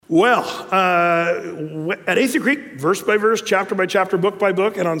Well, at Athey Creek, verse by verse, chapter by chapter, book by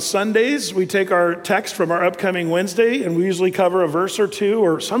book, and on Sundays, we take our text from our upcoming Wednesday, and we usually cover a verse or two,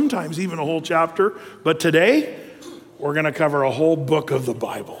 or sometimes even a whole chapter. But today, we're going to cover a whole book of the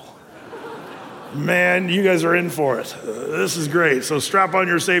Bible. Man, you guys are in for it. This is great. So strap on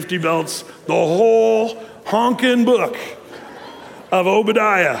your safety belts. The whole honkin' book of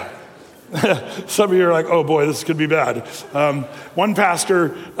Obadiah. Some of you are like, oh boy, this could be bad. One pastor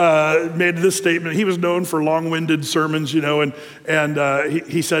made this statement. He was known for long-winded sermons, and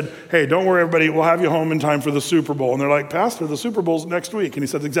he said, hey, don't worry, everybody, we'll have you home in time for the Super Bowl. And they're like, Pastor, the Super Bowl's next week. And he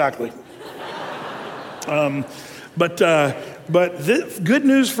said, exactly. But good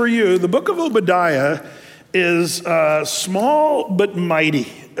news for you, the book of Obadiah is small but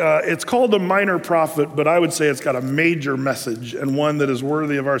mighty. It's called a minor prophet, but I would say it's got a major message and one that is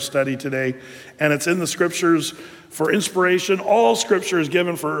worthy of our study today. And it's in the scriptures for inspiration. All scripture is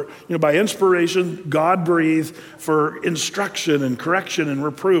given by inspiration, God-breathed, for instruction and correction and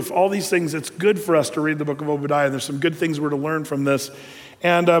reproof. All these things, it's good for us to read the book of Obadiah. There's some good things we're to learn from this.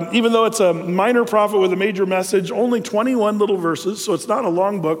 And even though it's a minor prophet with a major message, only 21 little verses, so it's not a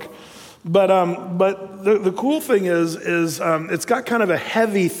long book. But the cool thing is it's got kind of a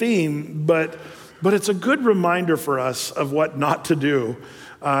heavy theme, but it's a good reminder for us of what not to do.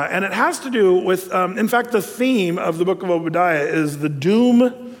 And it has to do with, in fact, the theme of the book of Obadiah is the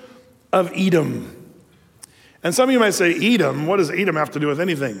doom of Edom. And some of you might say, Edom, what does Edom have to do with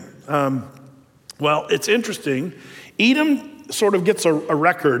anything? Well, it's interesting. Edom sort of gets a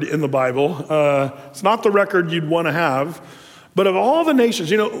record in the Bible. It's not the record you'd want to have. But of all the nations,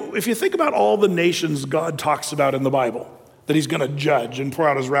 if you think about all the nations God talks about in the Bible, that he's going to judge and pour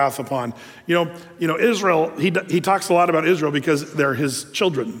out his wrath upon, Israel, he talks a lot about Israel because they're his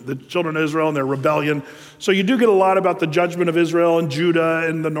children, the children of Israel and their rebellion. So you do get a lot about the judgment of Israel and Judah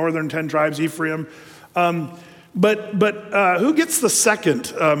and the northern 10 tribes, Ephraim. But who gets the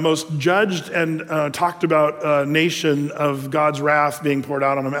second most judged and talked about nation of God's wrath being poured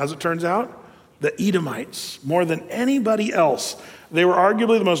out on them, as it turns out? The Edomites, more than anybody else. They were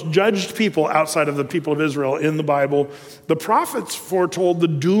arguably the most judged people outside of the people of Israel in the Bible. The prophets foretold the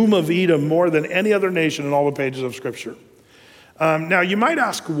doom of Edom more than any other nation in all the pages of Scripture. Now, you might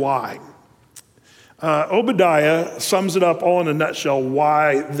ask why. Obadiah sums it up all in a nutshell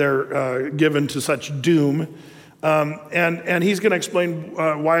why they're given to such doom. And he's going to explain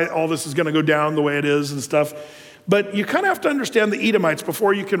why all this is going to go down the way it is and stuff. But you kind of have to understand the Edomites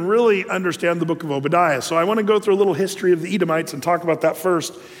before you can really understand the book of Obadiah. So I want to go through a little history of the Edomites and talk about that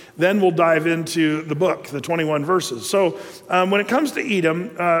first. Then we'll dive into the book, the 21 verses. So when it comes to Edom,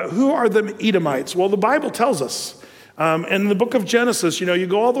 who are the Edomites? Well, the Bible tells us. In the book of Genesis, you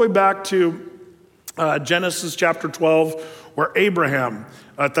go all the way back to Genesis chapter 12, where Abraham,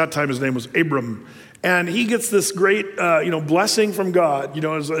 at that time his name was Abram, and he gets this great, blessing from God,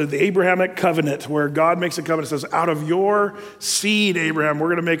 the Abrahamic covenant, where God makes a covenant, says, out of your seed, Abraham, we're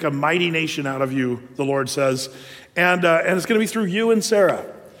going to make a mighty nation out of you, the Lord says. And it's going to be through you and Sarah.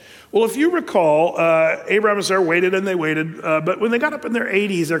 Well, if you recall, Abraham and Sarah waited and they waited. But when they got up in their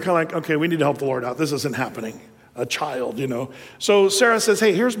 80s, they're kind of like, okay, we need to help the Lord out. This isn't happening. A child, So Sarah says,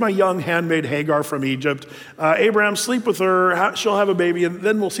 hey, here's my young handmaid Hagar from Egypt. Abraham, sleep with her. She'll have a baby, and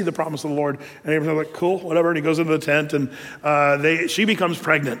then we'll see the promise of the Lord. And Abraham's like, cool, whatever. And he goes into the tent, and she becomes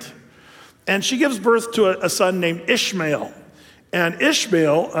pregnant. And she gives birth to a son named Ishmael. And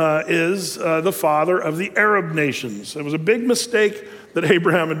Ishmael is the father of the Arab nations. It was a big mistake that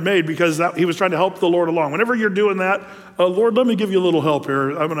Abraham had made because he was trying to help the Lord along. Whenever you're doing that, Lord, let me give you a little help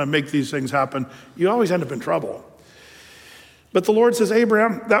here. I'm going to make these things happen. You always end up in trouble. But the Lord says,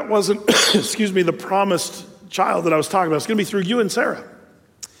 Abraham, that wasn't, the promised child that I was talking about. It's going to be through you and Sarah.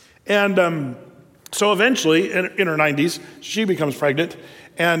 And so eventually, in her 90s, she becomes pregnant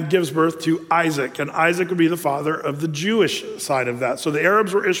and gives birth to Isaac. And Isaac would be the father of the Jewish side of that. So the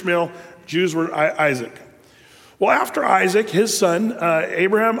Arabs were Ishmael, Jews were Isaac. Well, after Isaac, his son,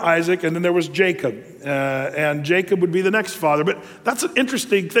 Abraham, Isaac, and then there was Jacob. And Jacob would be the next father. But that's an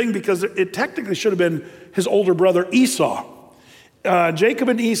interesting thing because it technically should have been his older brother Esau. Jacob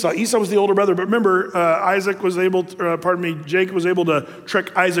and Esau. Esau was the older brother, but remember, Jacob was able to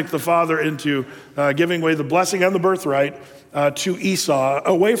trick Isaac the father into giving away the blessing and the birthright to Esau,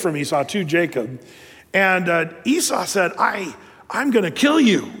 away from Esau to Jacob. And Esau said, I'm going to kill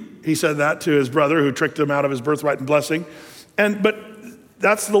you. He said that to his brother who tricked him out of his birthright and blessing. But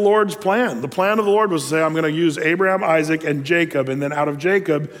that's the Lord's plan. The plan of the Lord was to say, I'm going to use Abraham, Isaac, and Jacob. And then out of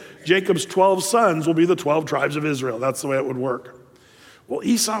Jacob's 12 sons will be the 12 tribes of Israel. That's the way it would work. Well,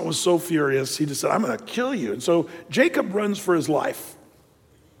 Esau was so furious, he just said, I'm going to kill you. And so Jacob runs for his life.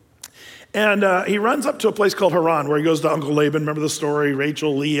 And he runs up to a place called Haran, where he goes to Uncle Laban. Remember the story,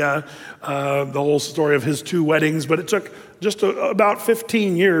 Rachel, Leah, the whole story of his 2 weddings. But it took just about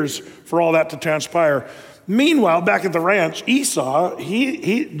 15 years for all that to transpire. Meanwhile, back at the ranch, Esau,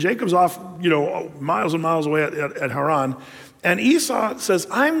 Jacob's off, miles and miles away at Haran. And Esau says,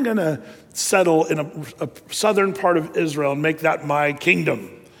 I'm going to settle in a southern part of Israel and make that my kingdom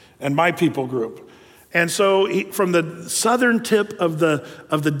and my people group. And so from the southern tip of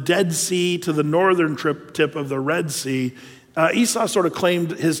the Dead Sea to the northern tip of the Red Sea, Esau sort of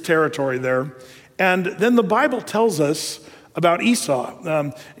claimed his territory there. And then the Bible tells us about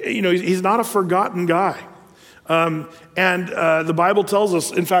Esau. He's not a forgotten guy. And the Bible tells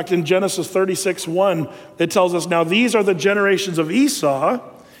us, in fact, in Genesis 36:1, it tells us, now these are the generations of Esau.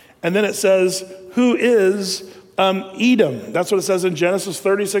 And then it says, who is Edom. That's what it says in Genesis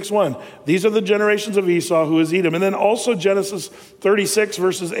 36:1. These are the generations of Esau, who is Edom. And then also Genesis 36,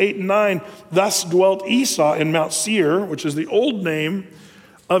 verses 8 and 9, thus dwelt Esau in Mount Seir, which is the old name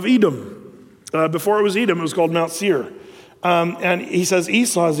of Edom. Before it was Edom, it was called Mount Seir. And he says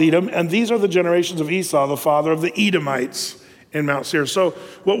Esau is Edom, and these are the generations of Esau, the father of the Edomites in Mount Seir. So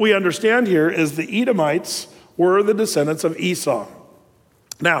what we understand here is the Edomites were the descendants of Esau.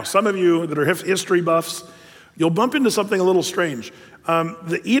 Now, some of you that are history buffs, you'll bump into something a little strange.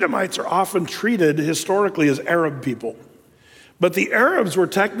 The Edomites are often treated historically as Arab people. But the Arabs were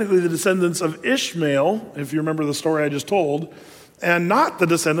technically the descendants of Ishmael, if you remember the story I just told, and not the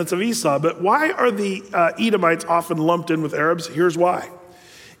descendants of Esau. But why are the Edomites often lumped in with Arabs? Here's why.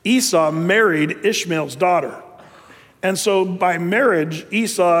 Esau married Ishmael's daughter. And so by marriage,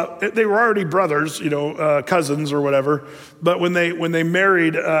 Esau, they were already brothers, cousins or whatever. But when they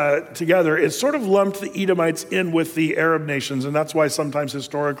married together, it sort of lumped the Edomites in with the Arab nations. And that's why sometimes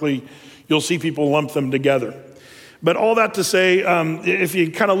historically you'll see people lump them together. But all that to say, if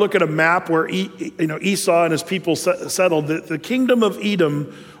you kind of look at a map where Esau and his people settled, the kingdom of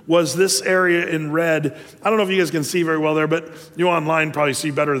Edom was this area in red. I don't know if you guys can see very well there, but you online probably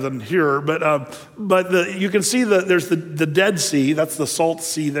see better than here. But you can see there's the Dead Sea. That's the Salt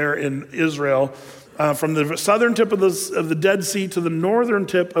Sea there in Israel, from the southern tip of the Dead Sea to the northern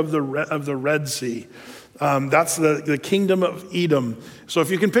tip of the Red Sea. That's the kingdom of Edom. So if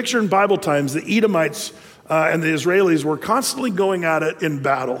you can picture in Bible times, the Edomites and the Israelis were constantly going at it in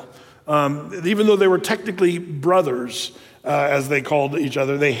battle. Even though they were technically brothers, as they called each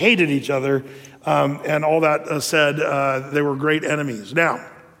other, they hated each other, and all that said, they were great enemies. Now,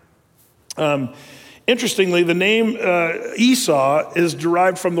 interestingly, the name Esau is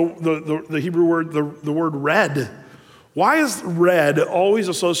derived from the Hebrew word, the word red. Why is red always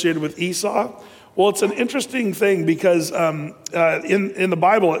associated with Esau? Well, it's an interesting thing because in the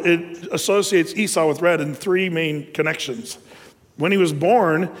Bible, it associates Esau with red in 3 main connections. When he was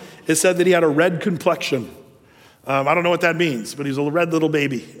born, it said that he had a red complexion. I don't know what that means, but he's a red little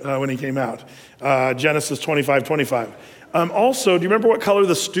baby when he came out. Genesis 25:25. Also, do you remember what color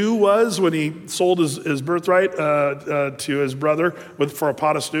the stew was when he sold his birthright to his brother for a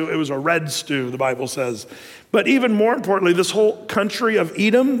pot of stew? It was a red stew, the Bible says. But even more importantly, this whole country of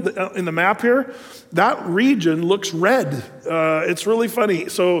Edom in the map here, that region looks red. It's really funny.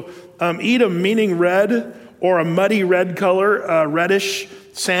 So Edom meaning red or a muddy red color, reddish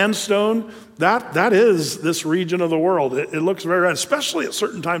sandstone, that is this region of the world. It looks very red, especially at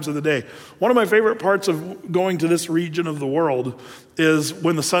certain times of the day. One of my favorite parts of going to this region of the world is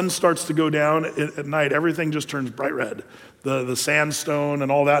when the sun starts to go down at night, everything just turns bright red. The sandstone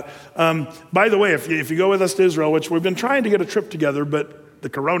and all that. By the way, if you go with us to Israel, which we've been trying to get a trip together, but the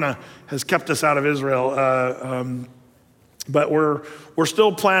corona has kept us out of Israel. But we're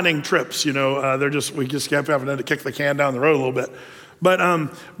still planning trips. We just kept having to kick the can down the road a little bit. But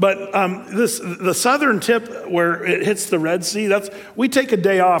the southern tip where it hits the Red Sea, we take a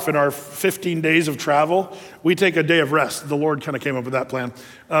day off in our 15 days of travel. We take a day of rest. The Lord kind of came up with that plan.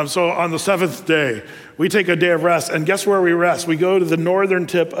 So on the 7th day, we take a day of rest. And guess where we rest? We go to the northern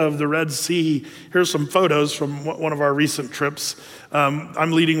tip of the Red Sea. Here's some photos from one of our recent trips.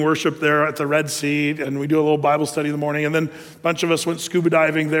 I'm leading worship there at the Red Sea, and we do a little Bible study in the morning. And then a bunch of us went scuba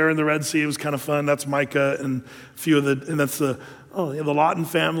diving there in the Red Sea. It was kind of fun. That's Micah and a few of and that's the Lawton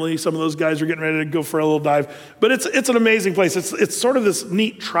family. Some of those guys are getting ready to go for a little dive. But it's an amazing place. It's sort of this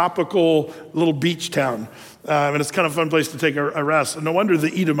neat tropical little beach town. And it's kind of a fun place to take a rest. And no wonder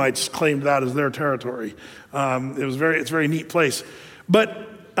the Edomites claimed that as their territory. It's a very neat place. But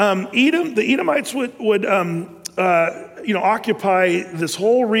the Edomites would occupy this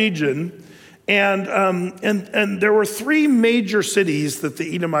whole region. And there were 3 major cities that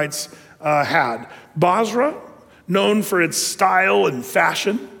the Edomites had. Basra, known for its style and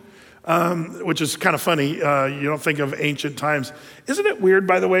fashion. which is kind of funny. You don't think of ancient times. Isn't it weird,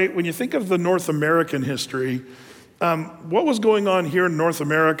 by the way, when you think of the North American history, what was going on here in North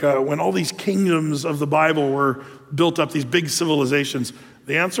America when all these kingdoms of the Bible were built up, these big civilizations?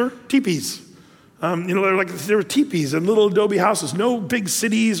 The answer? Teepees. There were teepees and little adobe houses, no big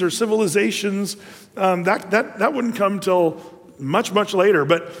cities or civilizations. That wouldn't come till much, much later.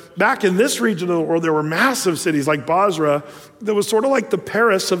 But back in this region of the world, there were massive cities like Basra that was sort of like the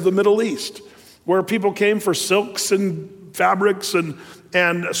Paris of the Middle East, where people came for silks and fabrics and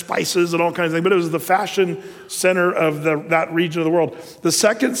spices and all kinds of things. But it was the fashion center of that region of the world. The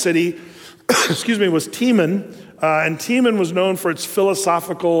second city, was Teman. And Teman was known for its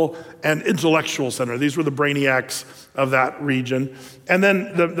philosophical and intellectual center. These were the brainiacs of that region. And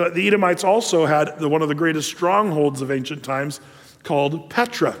then the Edomites also had one of the greatest strongholds of ancient times called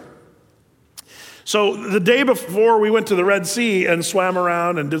Petra. So the day before we went to the Red Sea and swam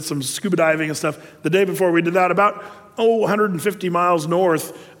around and did some scuba diving and stuff, the day before we did that, about 150 miles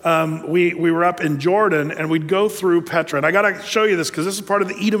north, we were up in Jordan, and we'd go through Petra. And I got to show you this because this is part of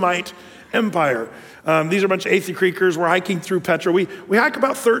the Edomite Empire. These are a bunch of Athey Creekers. We're hiking through Petra. We hike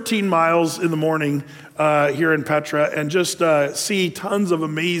about 13 miles in the morning here in Petra and just see tons of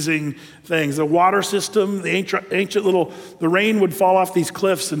amazing things. The water system, the ancient little, the rain would fall off these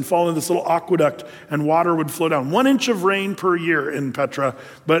cliffs and fall in this little aqueduct, and water would flow down. 1 inch of rain per year in Petra,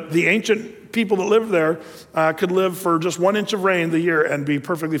 but the ancient people that lived there could live for just 1 inch of rain the year and be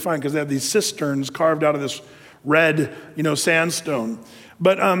perfectly fine because they had these cisterns carved out of this red, sandstone.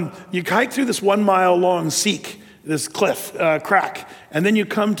 But you hike through this 1 mile long seek, this cliff crack, and then you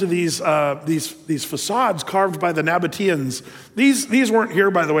come to these facades carved by the Nabateans. These weren't here,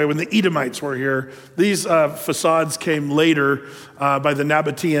 by the way, when the Edomites were here. These facades came later by the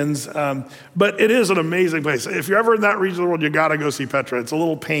Nabateans. But it is an amazing place. If you're ever in that region of the world, you got to go see Petra. It's a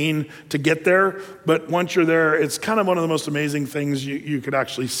little pain to get there, but once you're there, it's kind of one of the most amazing things you could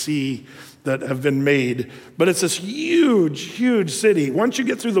actually see that have been made. But it's this huge, huge city. Once you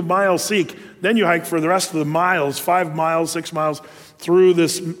get through the mile seek, then you hike for the rest of the miles, 5 miles, 6 miles, through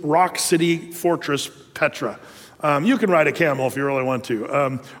this rock city fortress, Petra. You can ride a camel if you really want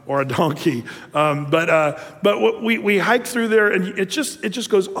to, or a donkey. But we hike through there, and it just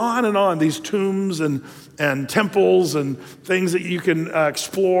goes on and on. These tombs and temples and things that you can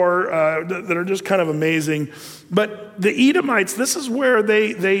explore that are just kind of amazing. But the Edomites, this is where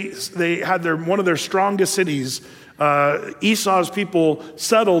they had one of their strongest cities. Esau's people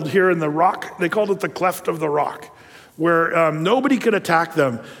settled here in the rock. They called it the Cleft of the Rock, where nobody could attack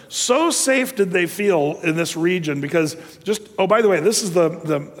them. So safe did they feel in this region because by the way, this is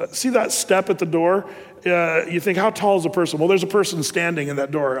see that step at the door? You think, how tall is a person? Well, there's a person standing in that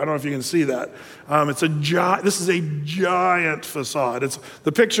door. I don't know if you can see that. This is a giant facade. It's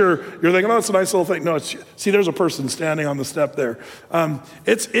the picture, you're thinking, oh, it's a nice little thing. No, see, there's a person standing on the step there.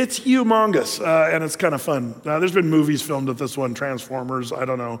 It's humongous, and it's kind of fun. There's been movies filmed at this one, Transformers, I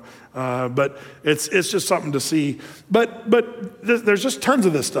don't know. But it's just something to see. But there's just tons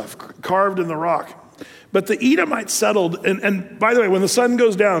of this stuff carved in the rock. But the Edomites settled, and by the way, when the sun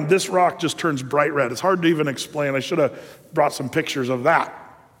goes down, this rock just turns bright red. It's hard to even explain. I should have brought some pictures of that.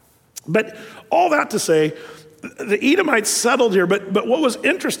 But all that to say, the Edomites settled here, but what was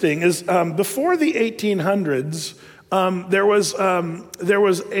interesting is before the 1800s, there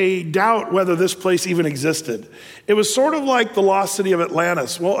was a doubt whether this place even existed. It was sort of like the lost city of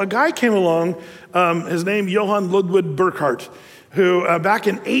Atlantis. Well, a guy came along, his name Johann Ludwig Burckhardt, who back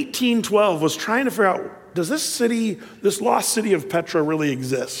in 1812 was trying to figure out, does this lost city of Petra really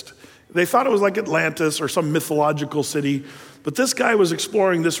exist? They thought it was like Atlantis or some mythological city, but this guy was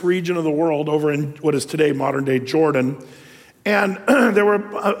exploring this region of the world over in what is today modern day Jordan. And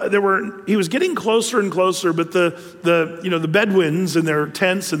he was getting closer and closer, but the Bedouins and their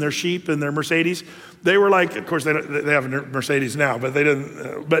tents and their sheep and their Mercedes, they were like, of course they have a Mercedes now, but they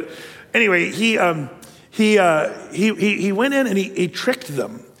didn't. But anyway, he went in and he tricked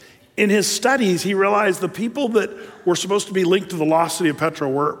them. In his studies, he realized the people that were supposed to be linked to the lost city of Petra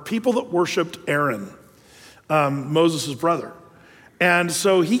were people that worshiped Aaron, Moses' brother. And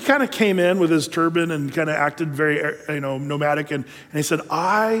so he kind of came in with his turban and kind of acted very, nomadic. And he said,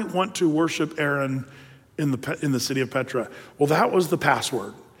 I want to worship Aaron in the city of Petra. Well, that was the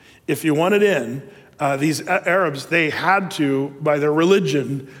password. If you wanted in, these Arabs, they had to, by their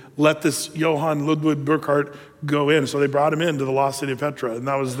religion, let this Johann Ludwig Burckhardt go in. So they brought him into the lost city of Petra. And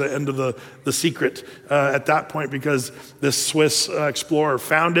that was the end of the secret at that point, because this Swiss explorer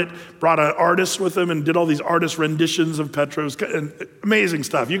found it, brought an artist with him, and did all these artist renditions of Petra. It was amazing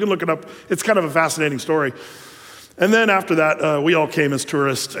stuff. You can look it up. It's kind of a fascinating story. And then after that, we all came as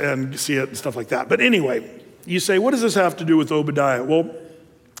tourists and see it and stuff like that. But anyway, you say, what does this have to do with Obadiah? Well,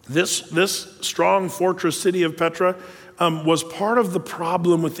 this strong fortress city of Petra was part of the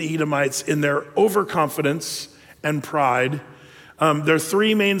problem with the Edomites in their overconfidence and pride. There are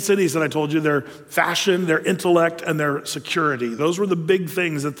three main cities that I told you: their fashion, their intellect, and their security. Those were the big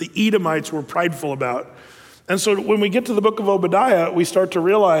things that the Edomites were prideful about. And so when we get to the book of Obadiah, we start to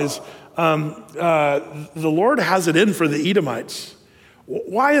realize the Lord has it in for the Edomites.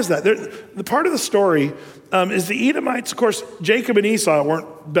 Why is that? The part of the story is the Edomites, of course, Jacob and Esau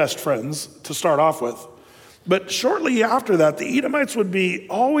weren't best friends to start off with. But shortly after that, the Edomites would be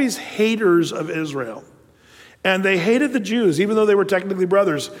always haters of Israel. And they hated the Jews, even though they were technically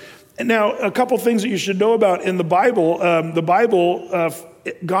brothers. And now, a couple things that you should know about in the Bible.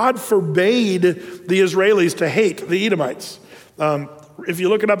 God forbade the Israelis to hate the Edomites. If you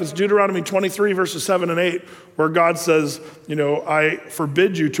look it up, it's Deuteronomy 23, verses 7 and 8, where God says, I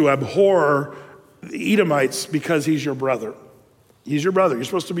forbid you to abhor the Edomites because he's your brother. He's your brother. You're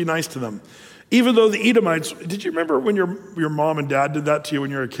supposed to be nice to them. Even though the Edomites, did you remember when your mom and dad did that to you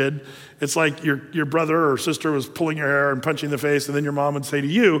when you were a kid? It's like your brother or sister was pulling your hair and punching the face, and then your mom would say to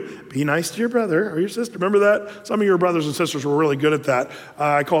you, be nice to your brother or your sister. Remember that? Some of your brothers and sisters were really good at that.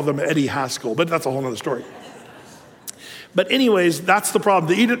 I call them Eddie Haskell, but that's a whole other story. But anyways, that's the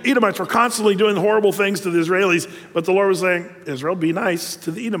problem. The Edomites were constantly doing horrible things to the Israelis, but the Lord was saying, Israel, be nice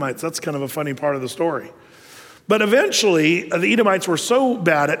to the Edomites. That's kind of a funny part of the story. But eventually, the Edomites were so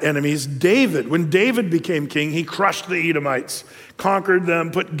bad at enemies, when David became king, he crushed the Edomites, conquered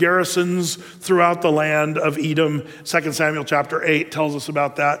them, put garrisons throughout the land of Edom. 2 Samuel chapter 8 tells us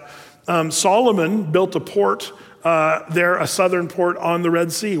about that. Solomon built a port there, a southern port on the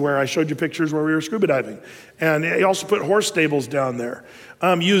Red Sea, where I showed you pictures where we were scuba diving. And he also put horse stables down there.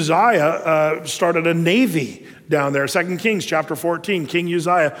 Uzziah started a navy down there. 2 Kings chapter 14, King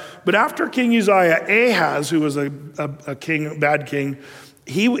Uzziah. But after King Uzziah, Ahaz, who was a bad king,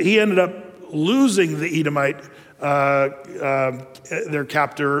 he ended up losing the Edomite, their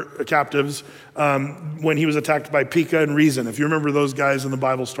captives, when he was attacked by Pekah and Rezin. If you remember those guys in the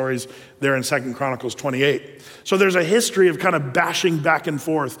Bible stories, they're in 2 Chronicles 28. So there's a history of kind of bashing back and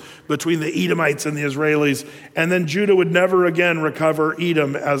forth between the Edomites and the Israelis. And then Judah would never again recover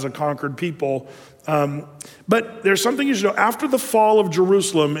Edom as a conquered people. But there's something you should know. After the fall of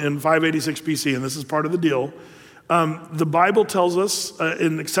Jerusalem in 586 BC, and this is part of the deal, the Bible tells us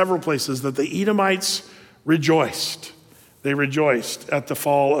in several places that the Edomites rejoiced. They rejoiced at the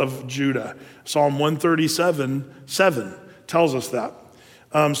fall of Judah. Psalm 137:7 tells us that.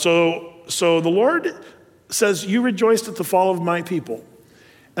 So the Lord says, you rejoiced at the fall of my people.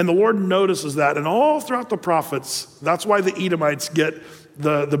 And the Lord notices that. And all throughout the prophets, that's why the Edomites get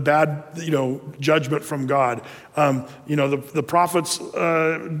the bad, judgment from God. The prophets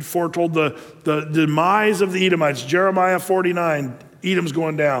foretold the demise of the Edomites. Jeremiah 49, Edom's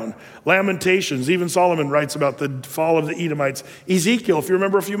going down. Lamentations, even Solomon writes about the fall of the Edomites. Ezekiel, if you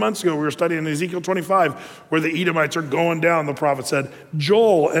remember a few months ago, we were studying Ezekiel 25, where the Edomites are going down, the prophet said.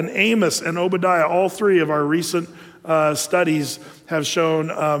 Joel and Amos and Obadiah, all three of our recent studies have shown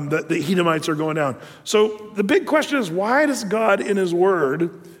that the Edomites are going down. So the big question is, why does God in his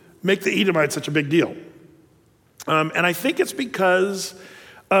word make the Edomites such a big deal? And I think it's because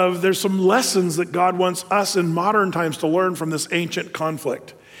there's some lessons that God wants us in modern times to learn from this ancient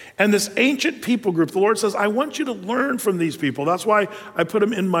conflict. And this ancient people group, the Lord says, I want you to learn from these people. That's why I put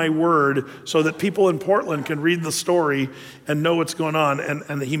them in my word, so that people in Portland can read the story and know what's going on.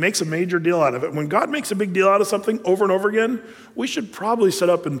 And he makes a major deal out of it. When God makes a big deal out of something over and over again, we should probably sit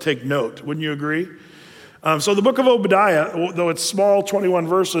up and take note. Wouldn't you agree? So the book of Obadiah, though it's small, 21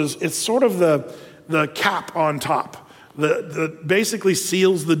 verses, it's sort of the cap on top. That basically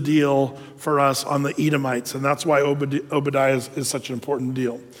seals the deal for us on the Edomites, and that's why Obadiah is such an important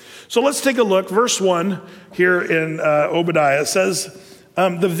deal. So let's take a look. Verse 1 here in Obadiah says,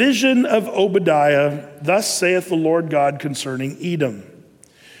 the vision of Obadiah, thus saith the Lord God concerning Edom.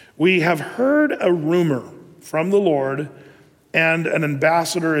 We have heard a rumor from the Lord, and an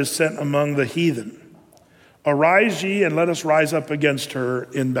ambassador is sent among the heathen. Arise ye, and let us rise up against her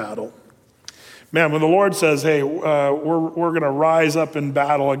in battle. Man, when the Lord says, hey, we're going to rise up in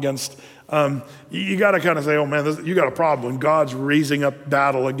battle against, you got to kind of say, oh man, you got a problem when God's raising up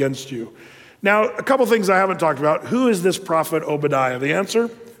battle against you. Now, a couple things I haven't talked about. Who is this prophet Obadiah? The answer,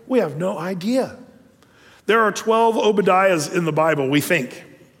 we have no idea. There are 12 Obadiahs in the Bible, we think.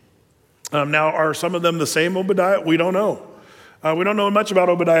 Now, are some of them the same Obadiah? We don't know. We don't know much about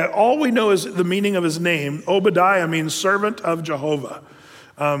Obadiah. All we know is the meaning of his name. Obadiah means servant of Jehovah.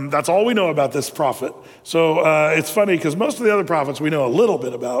 That's all we know about this prophet. So it's funny because most of the other prophets we know a little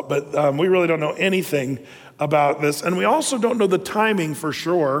bit about, but we really don't know anything about this. And we also don't know the timing for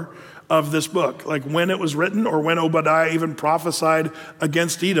sure of this book, like when it was written or when Obadiah even prophesied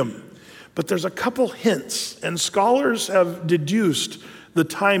against Edom. But there's a couple hints, and scholars have deduced the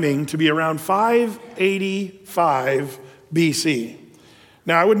timing to be around 585 BC.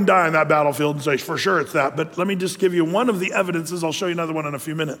 Now, I wouldn't die on that battlefield and say, for sure it's that, but let me just give you one of the evidences. I'll show you another one in a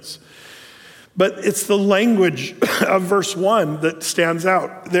few minutes. But it's the language of verse 1 that stands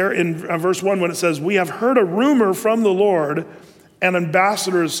out. There in verse 1 when it says, we have heard a rumor from the Lord, an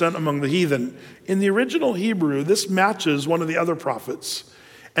ambassador is sent among the heathen. In the original Hebrew, this matches one of the other prophets.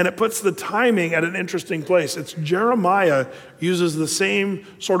 And it puts the timing at an interesting place. It's Jeremiah uses the same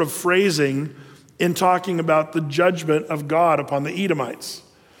sort of phrasing in talking about the judgment of God upon the Edomites.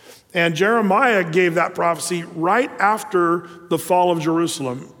 And Jeremiah gave that prophecy right after the fall of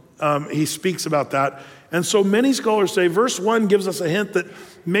Jerusalem. He speaks about that. And so many scholars say verse 1 gives us a hint that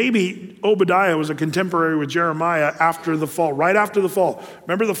maybe Obadiah was a contemporary with Jeremiah after the fall, right after the fall.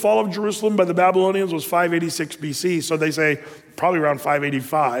 Remember, the fall of Jerusalem by the Babylonians was 586 BC. So they say probably around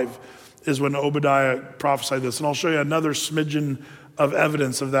 585 is when Obadiah prophesied this. And I'll show you another smidgen of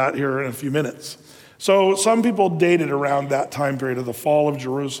evidence of that here in a few minutes. So some people date it around that time period of the fall of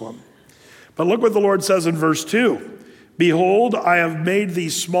Jerusalem. But look what the Lord says in verse 2. Behold, I have made thee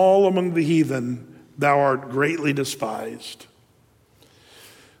small among the heathen. Thou art greatly despised.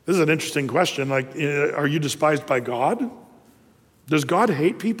 This is an interesting question. Like, are you despised by God? Does God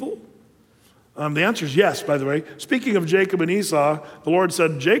hate people? The answer is yes, by the way. Speaking of Jacob and Esau, the Lord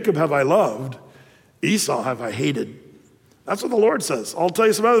said, Jacob have I loved, Esau have I hated. That's what the Lord says. I'll tell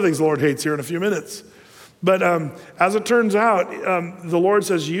you some other things the Lord hates here in a few minutes. But as it turns out, the Lord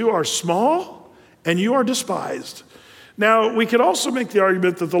says, you are small and you are despised. Now, we could also make the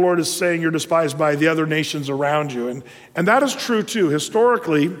argument that the Lord is saying you're despised by the other nations around you. And that is true too.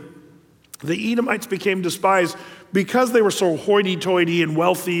 Historically, the Edomites became despised because they were so hoity-toity and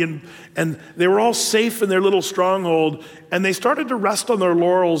wealthy and they were all safe in their little stronghold, and they started to rest on their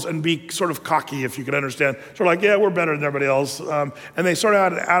laurels and be sort of cocky, if you could understand. Sort of like, yeah, we're better than everybody else. And they sort of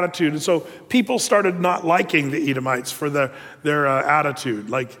had an attitude. And so people started not liking the Edomites for their attitude.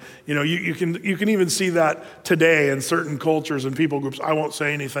 Like, you know, you can even see that today in certain cultures and people groups. I won't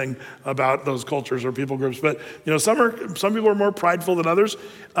say anything about those cultures or people groups, but you know, some people are more prideful than others.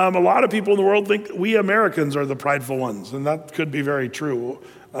 A lot of people in the world think we Americans are the prideful ones, and that could be very true.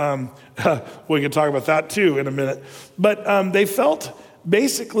 We can talk about that too in a minute. But they felt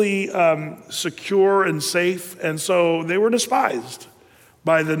basically secure and safe, and so they were despised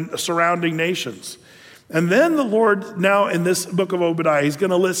by the surrounding nations. And then the Lord, now in this book of Obadiah, he's going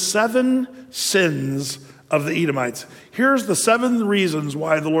to list 7 sins of the Edomites. Here's the 7 reasons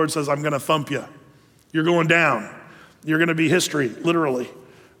why the Lord says, I'm going to thump you. You're going down. You're going to be history, literally.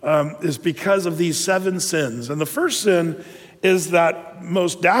 Is because of these 7 sins. And the first sin is that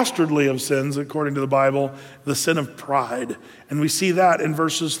most dastardly of sins, according to the Bible, the sin of pride. And we see that in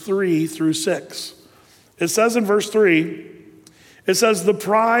verses 3 through 6. It says in verse 3, it says, the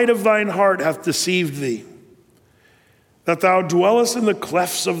pride of thine heart hath deceived thee, that thou dwellest in the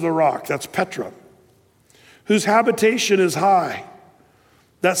clefts of the rock, that's Petra, whose habitation is high,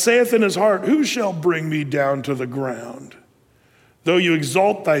 that saith in his heart, who shall bring me down to the ground? Though you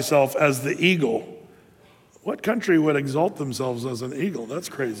exalt thyself as the eagle. What country would exalt themselves as an eagle? That's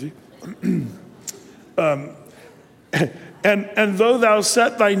crazy. And though thou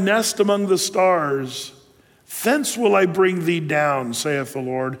set thy nest among the stars, thence will I bring thee down, saith the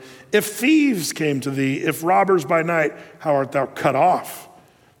Lord. If thieves came to thee, if robbers by night, how art thou cut off?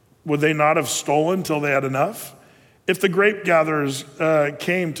 Would they not have stolen till they had enough? If the grape gatherers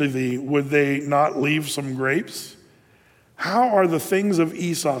came to thee, would they not leave some grapes? How are the things of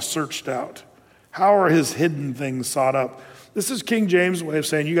Esau searched out? How are his hidden things sought up? This is King James' way of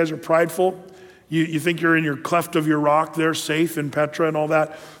saying you guys are prideful. You think you're in your cleft of your rock there, safe in Petra and all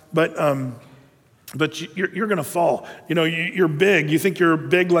that. But you're going to fall. You know, you're big. You think you're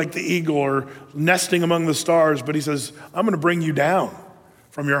big like the eagle or nesting among the stars. But he says, I'm going to bring you down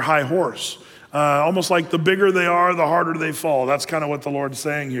from your high horse. Almost like the bigger they are, the harder they fall. That's kind of what the Lord's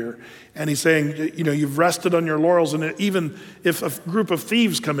saying here. And he's saying, you know, you've rested on your laurels, and even if a group of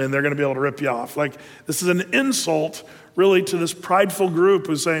thieves come in, they're going to be able to rip you off. Like, this is an insult, really, to this prideful group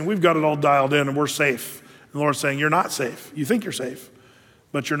who's saying, we've got it all dialed in and we're safe. And the Lord's saying, you're not safe. You think you're safe,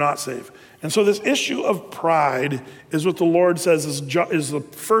 but you're not safe. And so this issue of pride is what the Lord says is the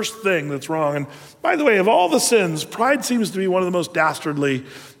first thing that's wrong. And by the way, of all the sins, pride seems to be one of the most dastardly.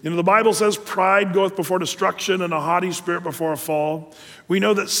 The Bible says pride goeth before destruction and a haughty spirit before a fall. We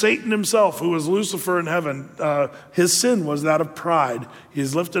know that Satan himself, who was Lucifer in heaven, his sin was that of pride.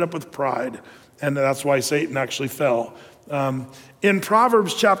 He's lifted up with pride, and that's why Satan actually fell. In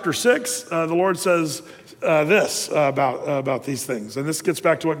Proverbs chapter 6, the Lord says this about these things. And this gets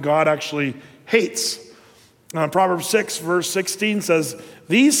back to what God actually hates. Proverbs 6, verse 16 says,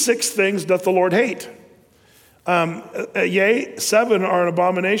 "These 6 things doth the Lord hate. Yea, 7 are an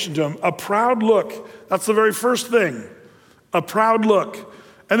abomination to him. A proud look." That's the very first thing. A proud look.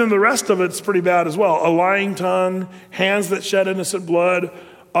 And then the rest of it's pretty bad as well. "A lying tongue, hands that shed innocent blood,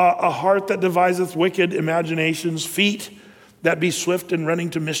 a heart that deviseth wicked imaginations, feet that be swift in running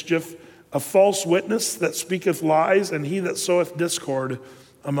to mischief, a false witness that speaketh lies, and he that soweth discord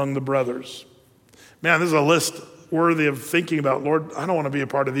among the brothers." Man, this is a list worthy of thinking about. Lord, I don't want to be a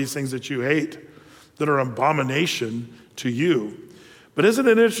part of these things that you hate, that are abomination to you. But isn't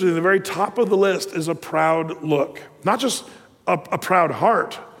it interesting, the very top of the list is a proud look. Not just a proud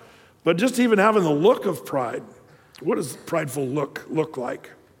heart, but just even having the look of pride. What does prideful look like?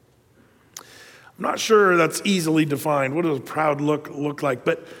 I'm not sure that's easily defined. What does a proud look like?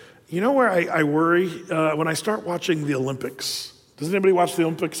 But you know where I worry? When I start watching the Olympics. Does anybody watch the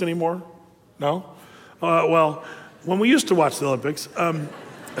Olympics anymore? No? Well, when we used to watch the Olympics,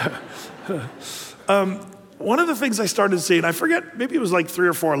 one of the things I started seeing, I forget, maybe it was like 3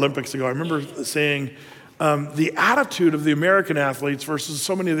 or 4 Olympics ago, I remember seeing the attitude of the American athletes versus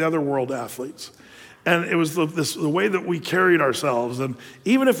so many of the other world athletes. And it was the way that we carried ourselves. And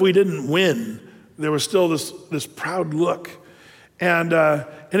even if we didn't win, there was still this proud look. And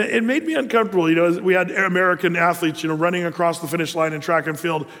it made me uncomfortable. We had American athletes, running across the finish line in track and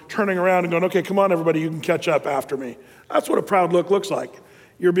field, turning around and going, "Okay, come on, everybody, you can catch up after me." That's what a proud look looks like.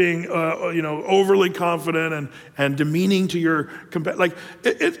 You're being, overly confident and demeaning to your competitor.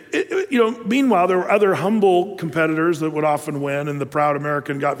 Meanwhile, there were other humble competitors that would often win, and the proud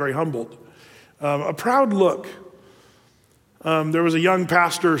American got very humbled. A proud look. There was a young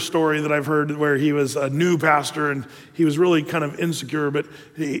pastor story that I've heard where he was a new pastor and he was really kind of insecure, but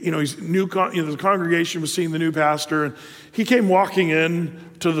he's new. The congregation was seeing the new pastor, and he came walking in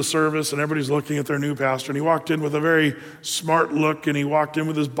to the service, and everybody's looking at their new pastor. And he walked in with a very smart look, and he walked in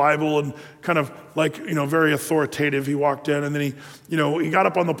with his Bible and kind of like very authoritative. He walked in, and then he got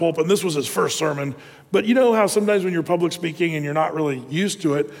up on the pulpit, and this was his first sermon. But you know how sometimes when you're public speaking and you're not really used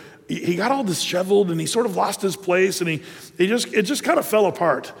to it, he got all disheveled and he sort of lost his place, and it just kind of fell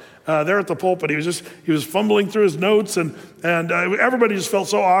apart there at the pulpit. He was fumbling through his notes, and everybody just felt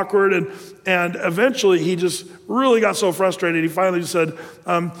so awkward, and eventually he just really got so frustrated. He finally just said,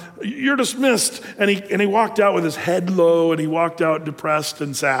 "You're dismissed," and he walked out with his head low, and he walked out depressed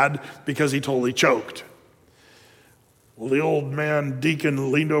and sad because he totally choked. Well, the old man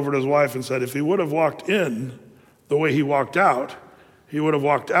deacon leaned over to his wife and said, "If he would have walked in the way he walked out, he would have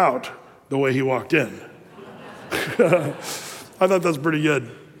walked out the way he walked in." I thought that's pretty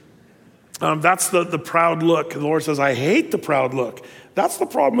good. That's the proud look. The Lord says, "I hate the proud look." That's the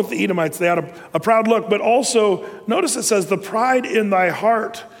problem with the Edomites. They had a proud look, but also, notice it says, "The pride in thy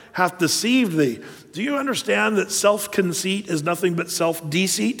heart hath deceived thee." Do you understand that self-conceit is nothing but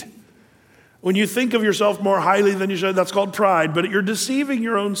self-deceit? When you think of yourself more highly than you should, that's called pride, but you're deceiving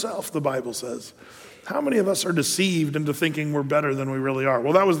your own self, the Bible says. How many of us are deceived into thinking we're better than we really are?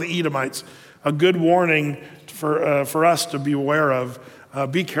 Well, that was the Edomites. A good warning for us to be aware of.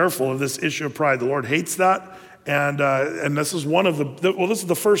 Be careful of this issue of pride. The Lord hates that, and this is one of this is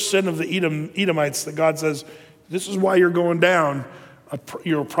the first sin of the Edomites that God says, this is why you're going down.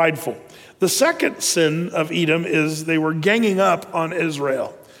 You're prideful. The second sin of Edom is they were ganging up on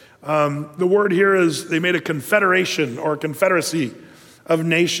Israel. The word here is they made a confederation or a confederacy of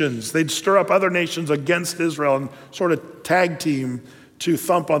nations. They'd stir up other nations against Israel and sort of tag team to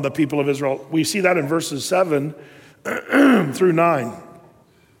thump on the people of Israel. We see that in verses 7 through 9.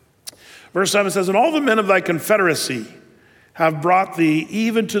 Verse 7 says, "And all the men of thy confederacy have brought thee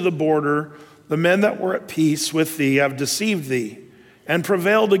even to the border. The men that were at peace with thee have deceived thee and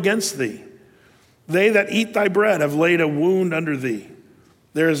prevailed against thee. They that eat thy bread have laid a wound under thee.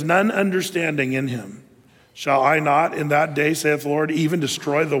 There is none understanding in him. Shall I not in that day, saith the Lord, even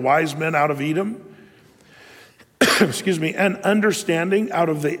destroy the wise men out of Edom?" Excuse me, "and understanding out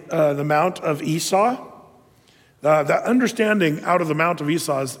of the mount of Esau." That understanding out of the mount of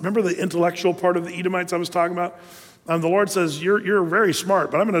Esau is, remember the intellectual part of the Edomites I was talking about? The Lord says, you're very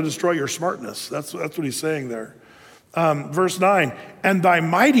smart, but I'm going to destroy your smartness. That's what he's saying there. Verse 9, "And thy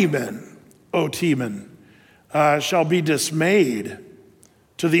mighty men O Teman, shall be dismayed,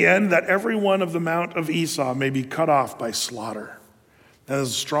 to the end that every one of the mount of Esau may be cut off by slaughter. And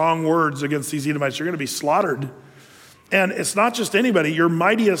there's strong words against these Edomites. You're going to be slaughtered. And it's not just anybody, you're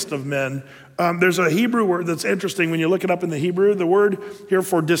mightiest of men. There's a Hebrew word that's interesting when you look it up in the Hebrew. The word here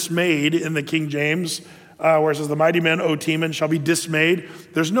for dismayed in the King James, where it says the mighty men, O Teman, shall be dismayed.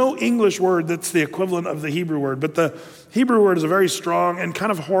 There's no English word that's the equivalent of the Hebrew word, but the Hebrew word is a very strong and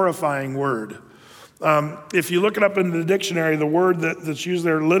kind of horrifying word. If you look it up in the dictionary, the word that's used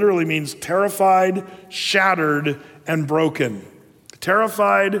there literally means terrified, shattered, and broken.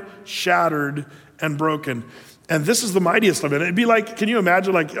 Terrified, shattered, and broken. And this is the mightiest of it. It'd be like, can you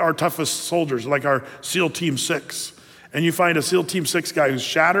imagine like our toughest soldiers, like our SEAL Team 6? And you find a SEAL Team 6 guy who's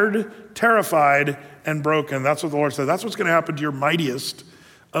shattered, terrified, and broken. That's what the Lord said. That's what's going to happen to your mightiest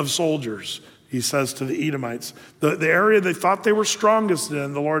of soldiers, he says to the Edomites. The area they thought they were strongest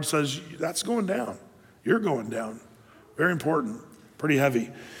in, the Lord says, that's going down. You're going down. Very important, pretty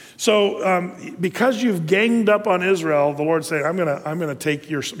heavy. So because you've ganged up on Israel, the Lord's saying, I'm gonna take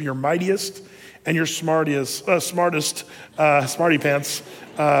your mightiest and your smartest smarty pants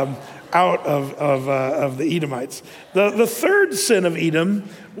out of the Edomites. The third sin of Edom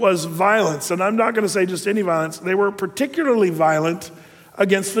was violence, and I'm not going to say just any violence. They were particularly violent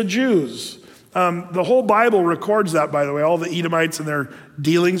against the Jews. The whole Bible records that, by the way, all the Edomites and their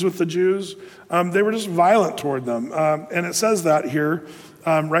dealings with the Jews. They were just violent toward them, and it says that here,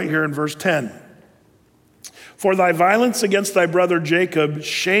 right here in verse 10. For thy violence against thy brother Jacob,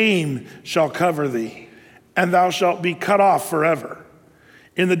 shame shall cover thee, and thou shalt be cut off forever.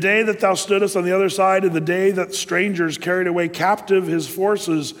 In the day that thou stoodest on the other side, in the day that strangers carried away captive his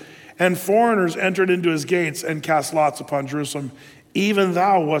forces, and foreigners entered into his gates and cast lots upon Jerusalem, even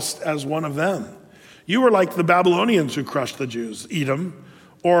thou wast as one of them. You were like the Babylonians who crushed the Jews, Edom,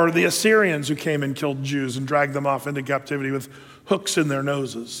 or the Assyrians who came and killed Jews and dragged them off into captivity with hooks in their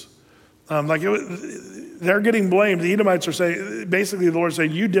noses. They're getting blamed. The Edomites are saying, basically the Lord's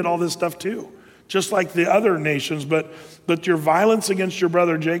saying, you did all this stuff too, just like the other nations, but your violence against your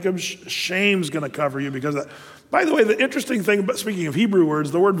brother Jacob, shame's going to cover you because of that. By the way, the interesting thing, about speaking of Hebrew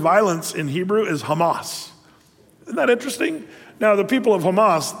words, the word violence in Hebrew is Hamas. Isn't that interesting? Now, the people of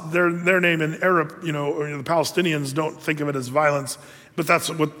Hamas, their name in Arab, or the Palestinians don't think of it as violence, but that's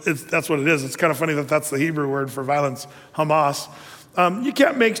what it is. It's kind of funny that that's the Hebrew word for violence, Hamas. You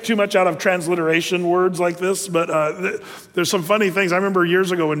can't make too much out of transliteration words like this, but there's some funny things. I remember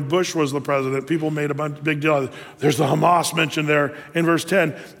years ago when Bush was the president, people made a big deal. There's the Hamas mentioned there in verse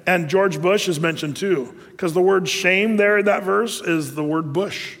 10, and George Bush is mentioned too, because the word shame there in that verse is the word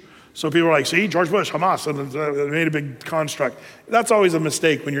Bush. So people are like, see, George Bush, Hamas, and they made a big construct. That's always a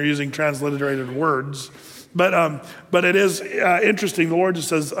mistake when you're using transliterated words. But it is interesting. The Lord just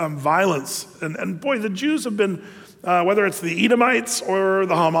says violence. And boy, the Jews have been, whether it's the Edomites or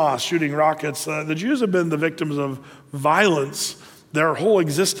the Hamas shooting rockets, the Jews have been the victims of violence their whole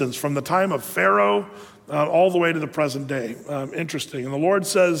existence from the time of Pharaoh all the way to the present day. Interesting. And the Lord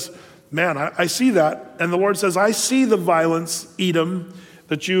says, man, I see that. And the Lord says, I see the violence, Edom,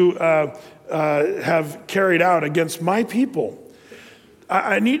 that you have carried out against my people.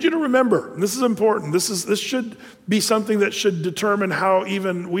 I need you to remember, and this is important, this should be something that should determine how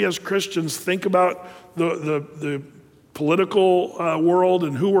even we as Christians think about the political world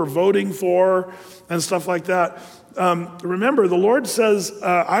and who we're voting for and stuff like that. Remember, the Lord says,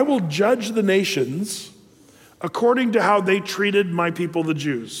 I will judge the nations according to how they treated my people, the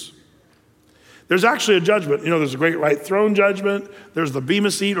Jews. There's actually a judgment. There's a great white throne judgment. There's the bema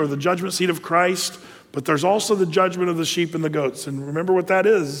seat or the judgment seat of Christ. But there's also the judgment of the sheep and the goats. And remember what that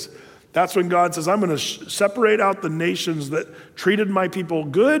is. That's when God says, I'm going to separate out the nations that treated my people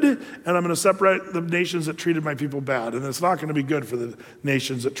good, and I'm going to separate the nations that treated my people bad. And it's not going to be good for the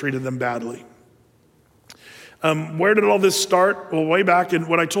nations that treated them badly. Where did all this start? Well, way back in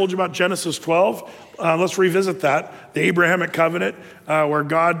what I told you about Genesis 12. Let's revisit that. The Abrahamic covenant, where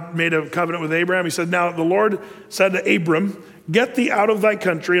God made a covenant with Abraham. He said, now the Lord said to Abram, get thee out of thy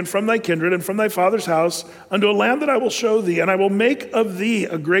country and from thy kindred and from thy father's house unto a land that I will show thee, and I will make of thee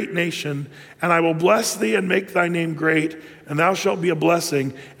a great nation, and I will bless thee and make thy name great, and thou shalt be a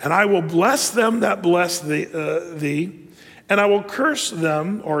blessing. And I will bless them that bless thee, and I will curse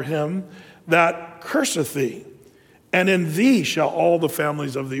them, or him, that curseth thee. And in thee shall all the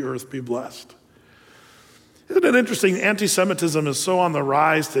families of the earth be blessed. Isn't it interesting? Anti-Semitism is so on the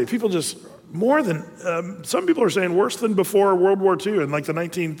rise today. People just, some people are saying worse than before World War II in like the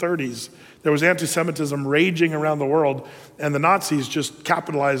 1930s. There was anti-Semitism raging around the world, and the Nazis just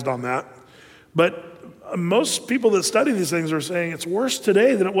capitalized on that. But most people that study these things are saying it's worse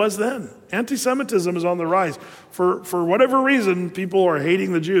today than it was then. Anti-Semitism is on the rise. For whatever reason, people are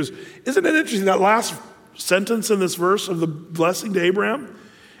hating the Jews. Isn't it interesting, that last sentence in this verse of the blessing to Abraham?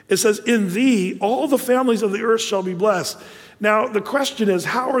 It says, in thee, all the families of the earth shall be blessed. Now, the question is,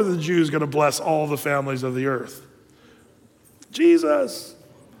 how are the Jews going to bless all the families of the earth? Jesus.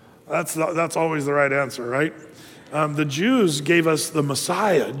 That's always the right answer, right? The Jews gave us the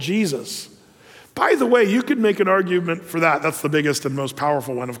Messiah, Jesus. By the way, you could make an argument for that. That's the biggest and most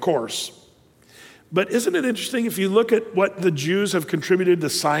powerful one, of course. But isn't it interesting if you look at what the Jews have contributed to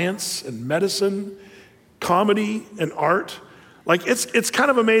science and medicine, comedy and art? Like, it's kind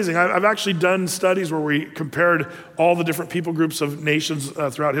of amazing. I've actually done studies where we compared all the different people groups of nations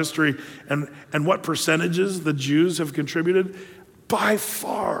throughout history and what percentages the Jews have contributed. By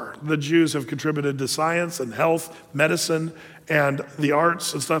far, the Jews have contributed to science and health, medicine, and the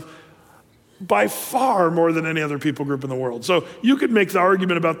arts and stuff, by far more than any other people group in the world. So you could make the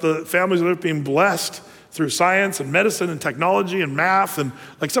argument about the families of earth being blessed through science and medicine and technology and math, and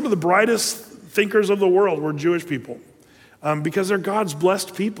like some of the brightest thinkers of the world were Jewish people because they're God's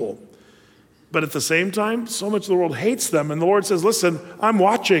blessed people. But at the same time, so much of the world hates them, and the Lord says, listen, I'm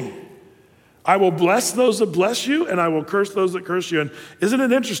watching. I will bless those that bless you, and I will curse those that curse you. And isn't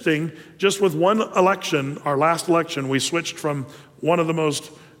it interesting, just with one election, our last election, we switched from one of the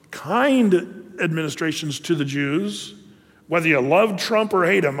most kind administrations to the Jews, whether you love Trump or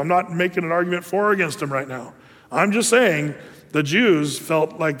hate him. I'm not making an argument for or against him right now. I'm just saying the Jews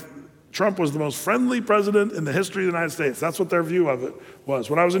felt like Trump was the most friendly president in the history of the United States. That's what their view of it was.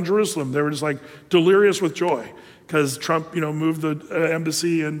 When I was in Jerusalem, they were just like delirious with joy because Trump, moved the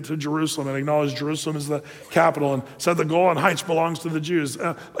embassy into Jerusalem and acknowledged Jerusalem as the capital and said the Golan Heights belongs to the Jews.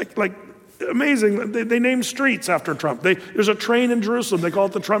 Amazing. They named streets after Trump. There's a train in Jerusalem. They call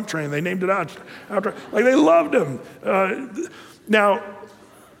it the Trump train. They named it after, they loved him. Now,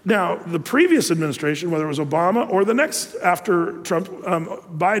 the previous administration, whether it was Obama or the next after Trump,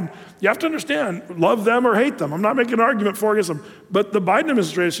 Biden, you have to understand, love them or hate them. I'm not making an argument for or against them, but the Biden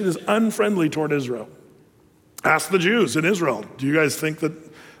administration is unfriendly toward Israel. Ask the Jews in Israel. Do you guys think that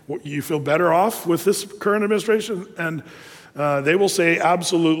you feel better off with this current administration? And they will say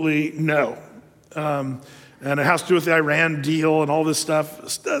absolutely no. And it has to do with the Iran deal and all this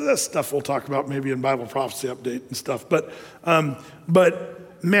stuff. That's stuff we'll talk about maybe in Bible Prophecy Update and stuff. But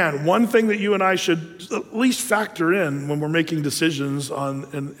man, one thing that you and I should at least factor in when we're making decisions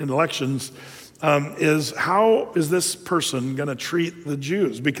in elections is how is this person going to treat the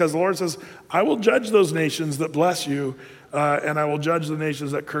Jews? Because the Lord says, I will judge those nations that bless you, and I will judge the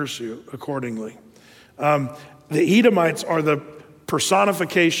nations that curse you accordingly. The Edomites are the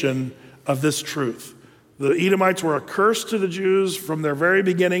personification of this truth. The Edomites were a curse to the Jews from their very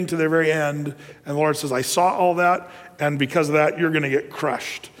beginning to their very end. And the Lord says, I saw all that, and because of that, you're going to get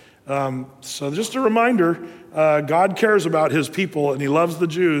crushed. So just a reminder, God cares about his people, and he loves the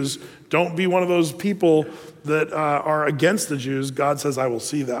Jews. Don't be one of those people that are against the Jews. God says, I will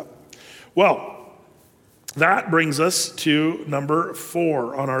see that. Well, that brings us to number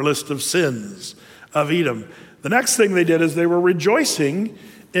 4 on our list of sins of Edom. The next thing they did is they were rejoicing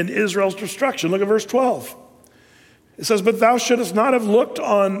in Israel's destruction. Look at verse 12. It says, but thou shouldest not have looked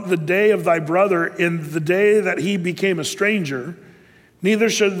on the day of thy brother in the day that he became a stranger, neither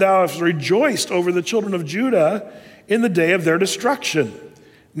should thou have rejoiced over the children of Judah in the day of their destruction.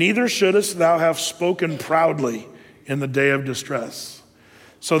 Neither shouldest thou have spoken proudly in the day of distress.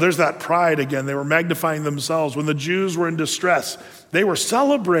 So there's that pride again. They were magnifying themselves. When the Jews were in distress, they were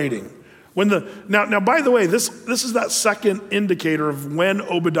celebrating. Now, by the way, this is that second indicator of when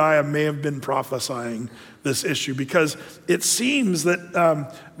Obadiah may have been prophesying this issue, because it seems that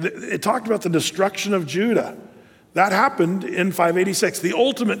it talked about the destruction of Judah. That happened in 586, the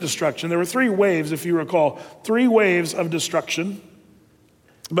ultimate destruction. There were 3 waves, if you recall, 3 waves of destruction.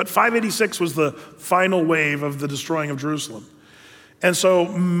 But 586 was the final wave of the destroying of Jerusalem. And so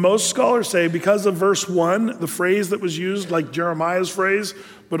most scholars say because of verse 1, the phrase that was used, like Jeremiah's phrase,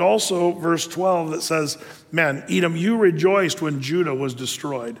 but also verse 12 that says, man, Edom, you rejoiced when Judah was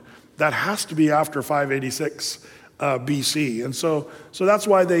destroyed. That has to be after 586 BC. And so that's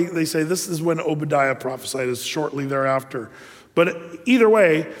why they say this is when Obadiah prophesied, is shortly thereafter. But either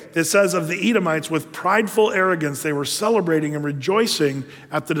way, it says of the Edomites, with prideful arrogance, they were celebrating and rejoicing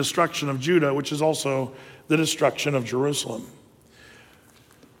at the destruction of Judah, which is also the destruction of Jerusalem.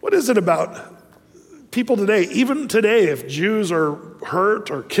 What is it about people today? Even today, if Jews are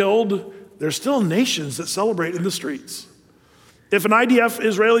hurt or killed, there's still nations that celebrate in the streets. If an IDF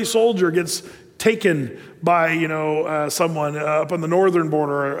Israeli soldier gets taken by, someone up on the northern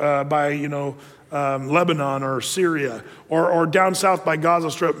border by, Lebanon or Syria, or down south by Gaza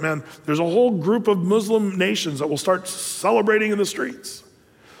Strip, man, there's a whole group of Muslim nations that will start celebrating in the streets.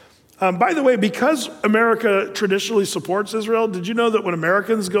 By the way, because America traditionally supports Israel, did you know that when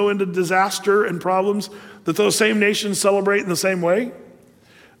Americans go into disaster and problems, that those same nations celebrate in the same way?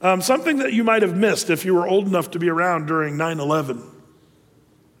 Something that you might have missed if you were old enough to be around during 9/11.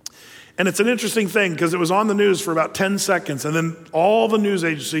 And it's an interesting thing because it was on the news for about 10 seconds, and then all the news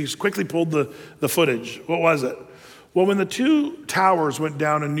agencies quickly pulled the footage. What was it? Well, when the two towers went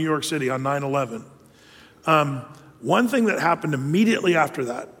down in New York City on 9/11, one thing that happened immediately after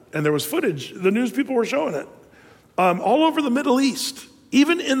that, and there was footage, the news people were showing it, all over the Middle East,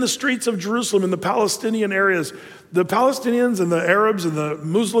 even in the streets of Jerusalem, in the Palestinian areas, the Palestinians and the Arabs and the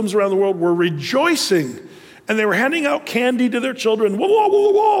Muslims around the world were rejoicing. And they were handing out candy to their children, and they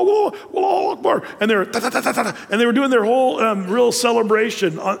were doing their whole real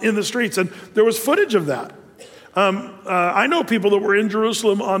celebration in the streets. And there was footage of that. I know people that were in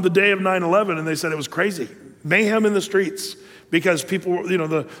Jerusalem on the day of 9/11, and they said it was crazy. Mayhem in the streets because people,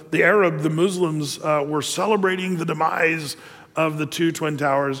 the Arab, the Muslims were celebrating the demise of the two Twin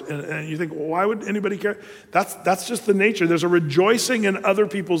Towers. And you think, well, why would anybody care? That's just the nature. There's a rejoicing in other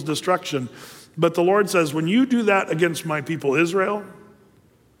people's destruction. But the Lord says, when you do that against my people Israel,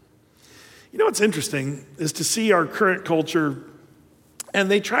 what's interesting is to see our current culture, and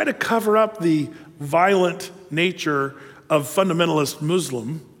they try to cover up the violent nature of fundamentalist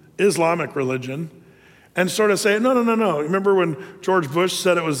Islamic religion, and sort of say, no. Remember when George Bush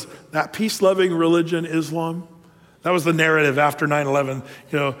said it was that peace-loving religion, Islam? That was the narrative after 9/11.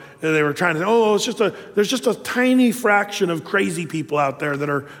 They were trying to say, there's just a tiny fraction of crazy people out there that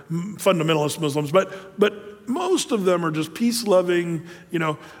are fundamentalist Muslims, but most of them are just peace-loving,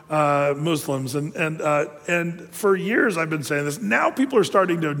 Muslims. And for years I've been saying this. Now people are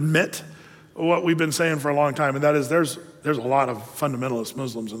starting to admit what we've been saying for a long time, and that is there's a lot of fundamentalist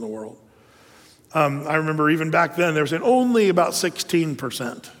Muslims in the world. I remember even back then they were saying only about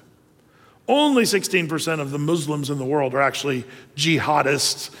 16%. Only 16% of the Muslims in the world are actually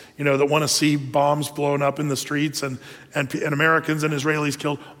jihadists, that want to see bombs blown up in the streets and Americans and Israelis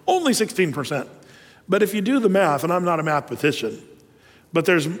killed. Only 16%. But if you do the math, and I'm not a mathematician, but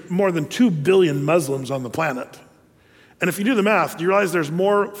there's more than 2 billion Muslims on the planet. And if you do the math, do you realize there's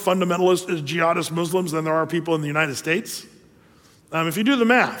more fundamentalist jihadist Muslims than there are people in the United States? If you do the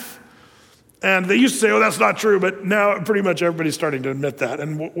math. And they used to say, that's not true, but now pretty much everybody's starting to admit that.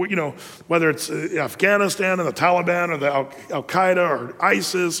 And, whether it's Afghanistan and the Taliban or the Al-Qaeda or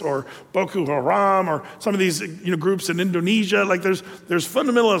ISIS or Boko Haram or some of these, groups in Indonesia, there's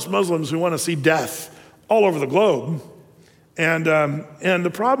fundamentalist Muslims who want to see death all over the globe. And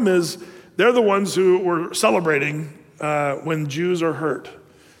the problem is they're the ones who were celebrating when Jews are hurt.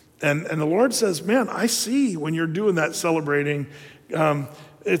 And the Lord says, man, I see when you're doing that celebrating.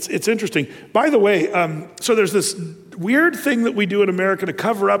 It's interesting. By the way, so there's this weird thing that we do in America to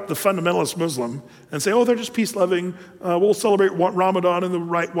cover up the fundamentalist Muslim and say, they're just peace-loving. We'll celebrate Ramadan in the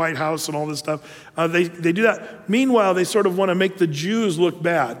White House and all this stuff. They do that. Meanwhile, they sort of want to make the Jews look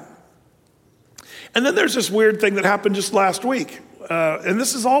bad. And then there's this weird thing that happened just last week. And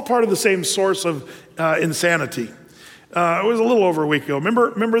this is all part of the same source of insanity. It was a little over a week ago.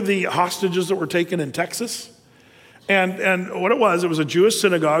 Remember the hostages that were taken in Texas? And what it was a Jewish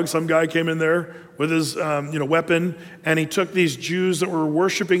synagogue. Some guy came in there with his weapon, and he took these Jews that were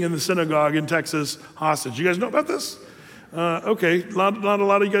worshiping in the synagogue in Texas hostage. You guys know about this? Okay, not a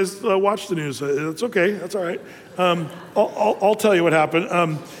lot of you guys watch the news. It's okay, that's all right. I'll tell you what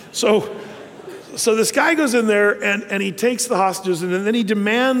happened. So this guy goes in there, and he takes the hostages, and then he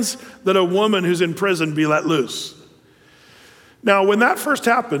demands that a woman who's in prison be let loose. Now, when that first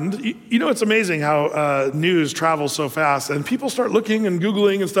happened, it's amazing how news travels so fast, and people start looking and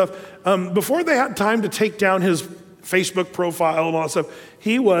Googling and stuff. Before they had time to take down his Facebook profile and all that stuff,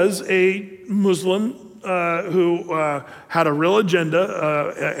 he was a Muslim who had a real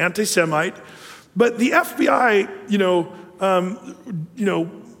agenda, anti-Semite. But the FBI,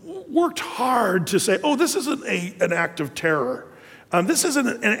 worked hard to say, this isn't an act of terror. This isn't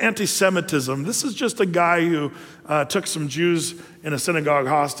an anti-Semitism. This is just a guy who took some Jews in a synagogue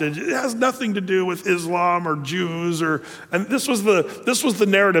hostage. It has nothing to do with Islam or Jews. And this was the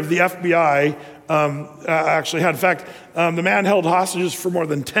narrative the FBI actually had. In fact, the man held hostages for more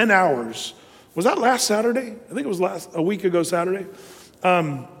than 10 hours. Was that last Saturday? I think it was a week ago Saturday,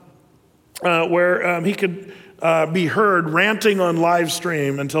 where he could be heard ranting on live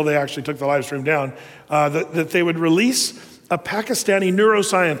stream until they actually took the live stream down, that they would release a Pakistani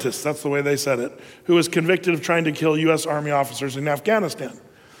neuroscientist, that's the way they said it, who was convicted of trying to kill U.S. Army officers in Afghanistan.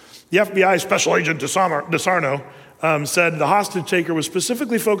 The FBI Special Agent DeSarno said the hostage taker was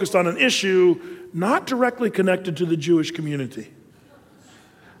specifically focused on an issue not directly connected to the Jewish community.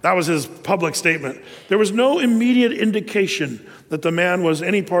 That was his public statement. There was no immediate indication that the man was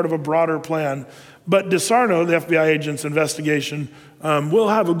any part of a broader plan, but DeSarno, the FBI agent's investigation, will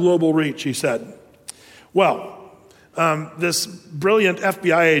have a global reach, he said. Well, this brilliant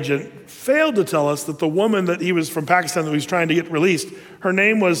FBI agent failed to tell us that the woman that he was from Pakistan that he was trying to get released, her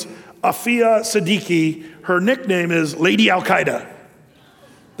name was Afia Siddiqui. Her nickname is Lady Al-Qaeda.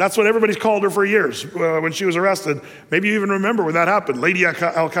 That's what everybody's called her for years when she was arrested. Maybe you even remember when that happened. Lady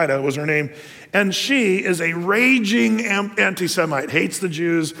Al-Qaeda was her name. And she is a raging anti-Semite, hates the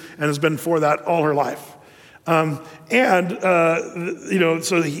Jews, and has been for that all her life. So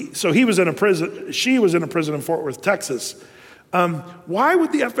he was in a prison. She was in a prison in Fort Worth, Texas. Why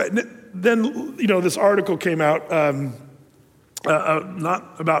would the FBI? Then this article came out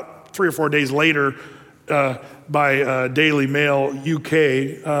not about 3 or 4 days later by Daily Mail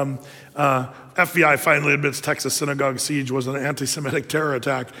UK. FBI finally admits Texas synagogue siege was an anti-Semitic terror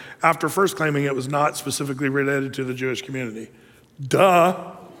attack after first claiming it was not specifically related to the Jewish community.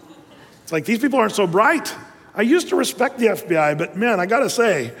 Duh. It's like these people aren't so bright. I used to respect the FBI, but man, I gotta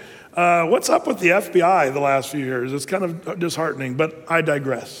say, what's up with the FBI the last few years? It's kind of disheartening, but I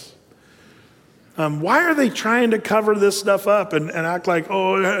digress. Why are they trying to cover this stuff up and act like,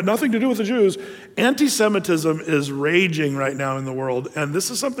 oh, it had nothing to do with the Jews? Anti-Semitism is raging right now in the world, and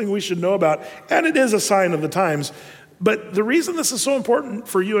this is something we should know about, and it is a sign of the times. But the reason this is so important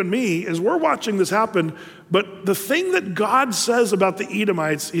for you and me is we're watching this happen, but the thing that God says about the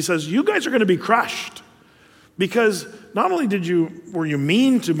Edomites, he says, you guys are gonna be crushed. Because not only were you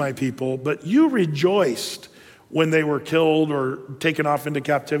mean to my people, but you rejoiced when they were killed or taken off into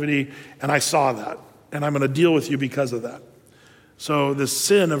captivity, and I saw that, and I'm going to deal with you because of that. So this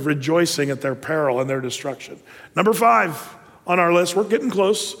sin of rejoicing at their peril and their destruction. Number 5 on our list, we're getting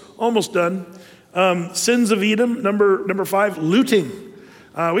close, almost done. Sins of Edom, number 5, looting.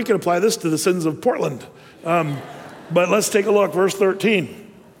 We can apply this to the sins of Portland. But let's take a look, verse 13.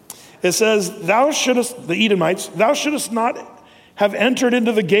 It says, the Edomites, thou shouldest not have entered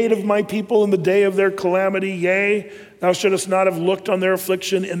into the gate of my people in the day of their calamity. Yea, thou shouldest not have looked on their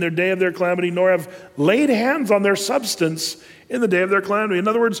affliction in their day of their calamity, nor have laid hands on their substance in the day of their calamity. In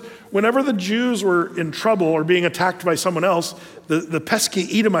other words, whenever the Jews were in trouble or being attacked by someone else, the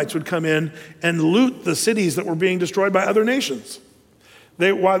pesky Edomites would come in and loot the cities that were being destroyed by other nations.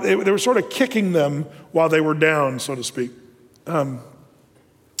 They were sort of kicking them while they were down, so to speak.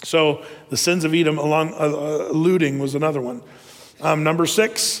 So the sins of Edom along looting was another one. Number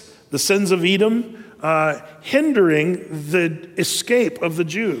 6, the sins of Edom, hindering the escape of the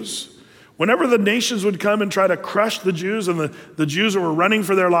Jews. Whenever the nations would come and try to crush the Jews and the Jews who were running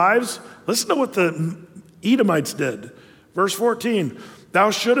for their lives, listen to what the Edomites did. Verse 14, thou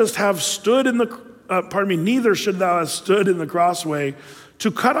shouldest have stood in neither should thou have stood in the crossway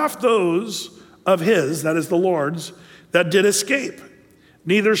to cut off those of his, that is the Lord's, that did escape.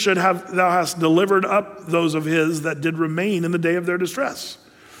 Neither should thou hast delivered up those of his that did remain in the day of their distress.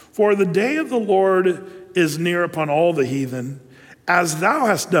 For the day of the Lord is near upon all the heathen. As thou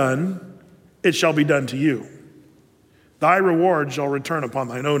hast done, it shall be done to you. Thy reward shall return upon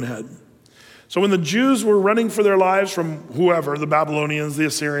thine own head. So when the Jews were running for their lives from whoever, the Babylonians, the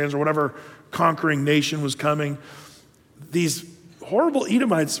Assyrians, or whatever conquering nation was coming, these horrible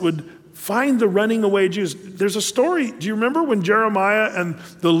Edomites would find the running away Jews. There's a story. Do you remember when Jeremiah and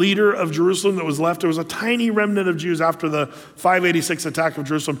the leader of Jerusalem that was left, there was a tiny remnant of Jews after the 586 attack of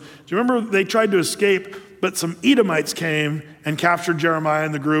Jerusalem. Do you remember they tried to escape, but some Edomites came and captured Jeremiah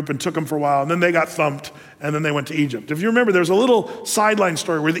and the group and took them for a while, and then they got thumped, and then they went to Egypt. If you remember, there's a little sideline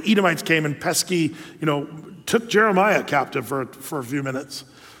story where the Edomites came and took Jeremiah captive for a few minutes.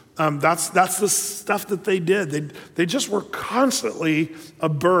 That's the stuff that they did. They just were constantly a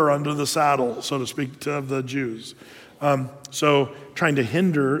burr under the saddle, so to speak, of the Jews. So trying to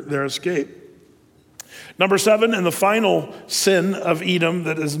hinder their escape. Number 7, and the final sin of Edom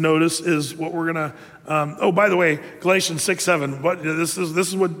that is noticed is what we're going to, by the way, Galatians 6:7. This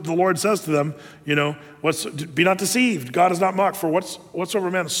is what the Lord says to them, be not deceived. God is not mocked, for whatsoever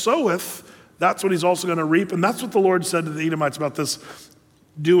man soweth, that's what he's also going to reap. And that's what the Lord said to the Edomites about this,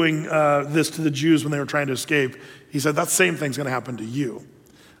 doing this to the Jews when they were trying to escape. He said, that same thing's going to happen to you.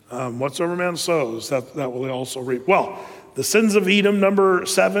 Whatsoever man sows, that will he also reap. Well, the sins of Edom, number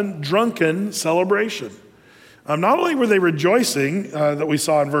 7, drunken celebration. Not only were they rejoicing, that we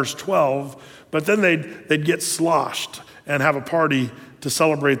saw in verse 12, but then they'd get sloshed and have a party to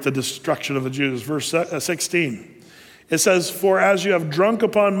celebrate the destruction of the Jews. Verse 16, It says, for as you have drunk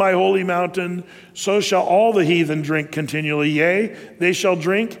upon my holy mountain, so shall all the heathen drink continually. Yea, they shall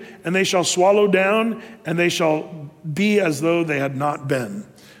drink, and they shall swallow down, and they shall be as though they had not been.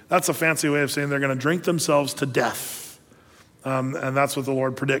 That's a fancy way of saying they're going to drink themselves to death. And that's what the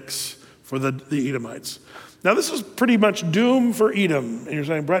Lord predicts for the Edomites. Now, this is pretty much doom for Edom. And you're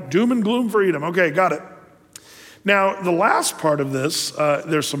saying, Brett, doom and gloom for Edom. Okay, got it. Now, the last part of this,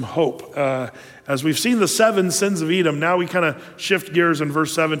 there's some hope. As we've seen the 7 sins of Edom, now we kind of shift gears in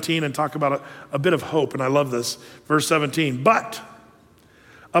verse 17 and talk about a bit of hope, and I love this. Verse 17, but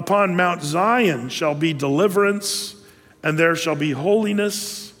upon Mount Zion shall be deliverance, and there shall be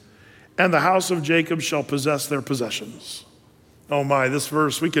holiness, and the house of Jacob shall possess their possessions. Oh my, this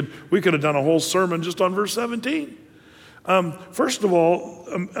verse, we could have done a whole sermon just on verse 17. First of all,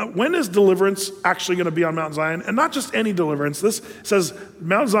 when is deliverance actually going to be on Mount Zion? And not just any deliverance. This says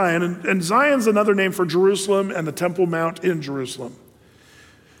Mount Zion, and Zion's another name for Jerusalem and the Temple Mount in Jerusalem.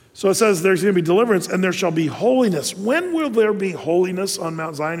 So it says there's going to be deliverance and there shall be holiness. When will there be holiness on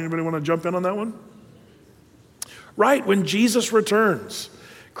Mount Zion? Anybody want to jump in on that one? Right, when Jesus returns.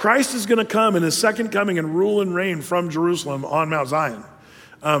 Christ is going to come in his second coming and rule and reign from Jerusalem on Mount Zion.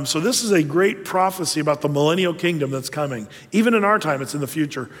 So this is a great prophecy about the millennial kingdom that's coming. Even in our time, it's in the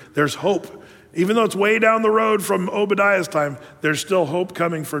future. There's hope. Even though it's way down the road from Obadiah's time, there's still hope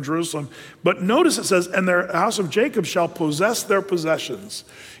coming for Jerusalem. But notice it says, and their house of Jacob shall possess their possessions.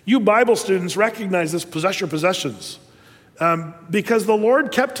 You Bible students recognize this, possess your possessions. Because the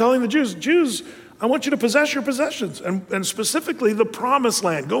Lord kept telling the Jews, I want you to possess your possessions, and specifically the promised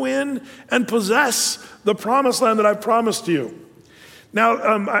land. Go in and possess the promised land that I've promised you.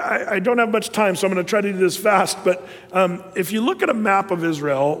 Now, I don't have much time, so I'm going to try to do this fast, but if you look at a map of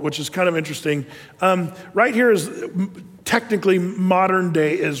Israel, which is kind of interesting, right here is technically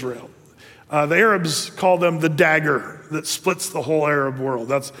modern-day Israel. The Arabs call them the dagger that splits the whole Arab world.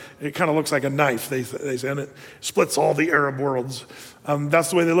 It kind of looks like a knife, they say, and it splits all the Arab worlds. That's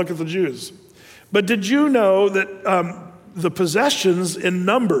the way they look at the Jews. But did you know that the possessions in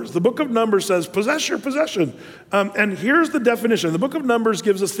Numbers, the book of Numbers says, possess your possession. And here's the definition. The book of Numbers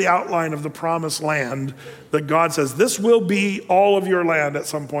gives us the outline of the promised land that God says, this will be all of your land at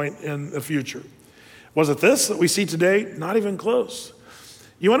some point in the future. Was it this that we see today? Not even close.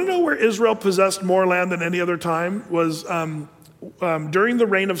 You want to know where Israel possessed more land than any other time? Was during the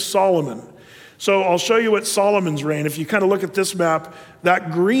reign of Solomon. So I'll show you what Solomon's reign. If you kind of look at this map,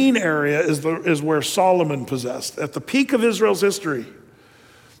 that green area is where Solomon possessed, at the peak of Israel's history.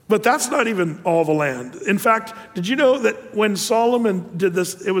 But that's not even all the land. In fact, did you know that when Solomon did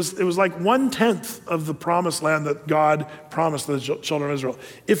this, it was like 1/10 of the promised land that God promised the children of Israel.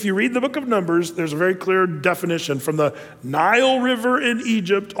 If you read the book of Numbers, there's a very clear definition from the Nile River in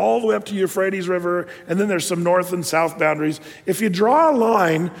Egypt all the way up to Euphrates River, and then there's some north and south boundaries. If you draw a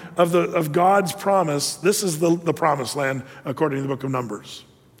line of God's promise, this is the promised land according to the book of Numbers.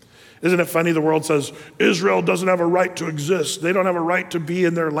 Isn't it funny? The world says Israel doesn't have a right to exist. They don't have a right to be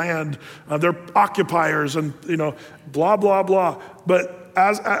in their land. They're occupiers and, blah, blah, blah. But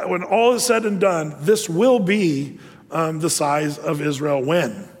when all is said and done, this will be the size of Israel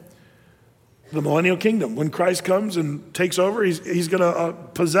when? The millennial kingdom. When Christ comes and takes over, he's going to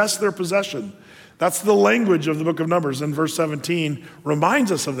possess their possession. That's the language of the book of Numbers, and verse 17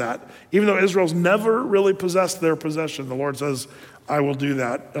 reminds us of that. Even though Israel's never really possessed their possession, the Lord says, I will do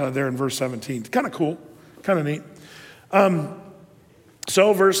that there in verse 17. Kind of cool, kind of neat.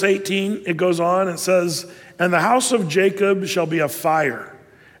 So verse 18, it goes on, it says, and the house of Jacob shall be a fire,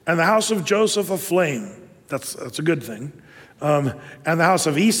 and the house of Joseph a flame. That's a good thing. And the house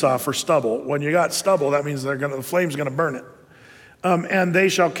of Esau for stubble. When you got stubble, that means the flame's going to burn it. And they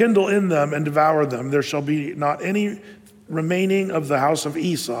shall kindle in them and devour them. There shall be not any remaining of the house of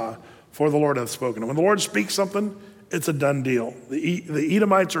Esau, for the Lord hath spoken. And when the Lord speaks something, it's a done deal. The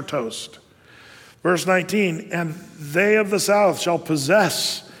Edomites are toast. Verse 19, and they of the south shall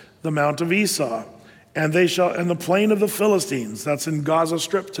possess the mount of Esau, and the plain of the Philistines. That's in Gaza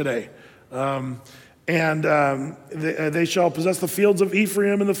Strip today. They shall possess the fields of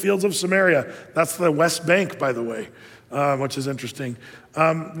Ephraim and the fields of Samaria. That's the West Bank, by the way. Which is interesting.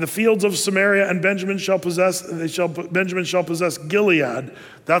 The fields of Samaria and Benjamin shall possess Gilead.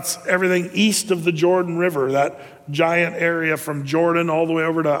 That's everything east of the Jordan River, that giant area from Jordan all the way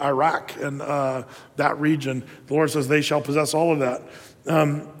over to Iraq and that region. The Lord says they shall possess all of that.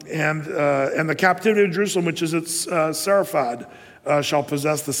 And the captivity of Jerusalem, which is its Sarafad, shall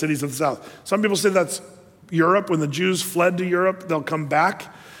possess the cities of the south. Some people say that's Europe. When the Jews fled to Europe, they'll come back.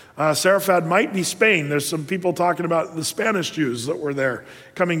 Sarafad might be Spain. There's some people talking about the Spanish Jews that were there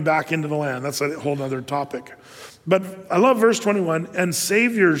coming back into the land. That's a whole other topic. But I love verse 21, and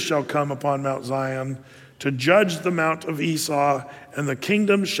saviors shall come upon Mount Zion to judge the mount of Esau, and the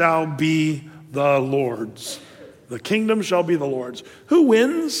kingdom shall be the Lord's. The kingdom shall be the Lord's. Who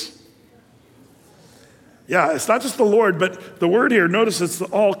wins? Yeah, it's not just the Lord, but the word here, notice it's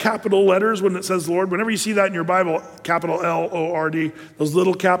all capital letters when it says Lord. Whenever you see that in your Bible, capital L-O-R-D, those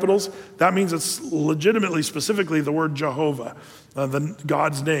little capitals, that means it's legitimately, specifically the word Jehovah,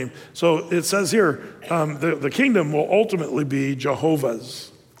 God's name. So it says here, the kingdom will ultimately be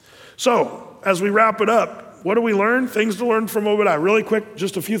Jehovah's. So as we wrap it up, what do we learn? Things to learn from Obadiah. Really quick,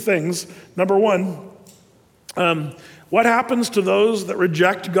 just a few things. Number one, what happens to those that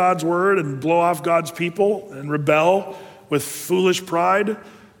reject God's word and blow off God's people and rebel with foolish pride?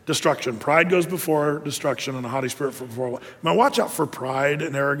 Destruction. Pride goes before destruction, and a haughty spirit before. Now watch out for pride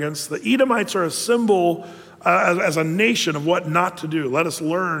and arrogance. The Edomites are a symbol as a nation of what not to do. Let us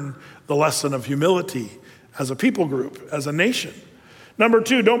learn the lesson of humility as a people group, as a nation. Number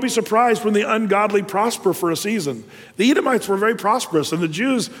two, don't be surprised when the ungodly prosper for a season. The Edomites were very prosperous, and the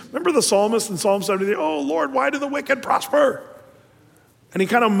Jews, remember the psalmist in Psalm 73, oh Lord, why do the wicked prosper? And he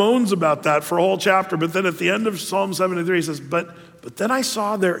kind of moans about that for a whole chapter, but then at the end of Psalm 73, he says, but then I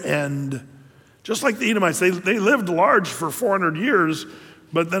saw their end. Just like the Edomites, they lived large for 400 years,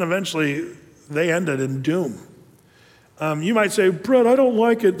 but then eventually they ended in doom. You might say, Brett, I don't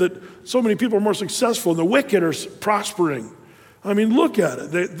like it that so many people are more successful and the wicked are prospering. I mean, look at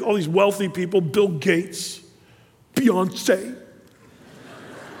it. All these wealthy people, Bill Gates, Beyonce,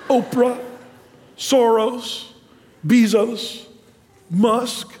 Oprah, Soros, Bezos,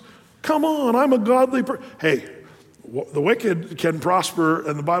 Musk. Come on, I'm a godly person. Hey, the wicked can prosper,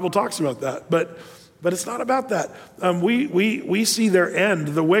 and the Bible talks about that. But it's not about that. We see their end.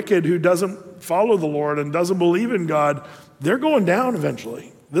 The wicked who doesn't follow the Lord and doesn't believe in God, they're going down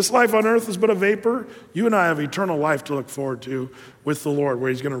eventually. This life on earth is but a vapor. You and I have eternal life to look forward to with the Lord, where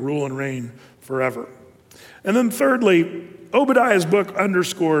he's going to rule and reign forever. And then thirdly, Obadiah's book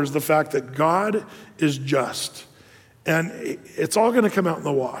underscores the fact that God is just. And it's all going to come out in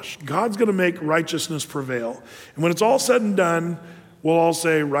the wash. God's going to make righteousness prevail. And when it's all said and done, we'll all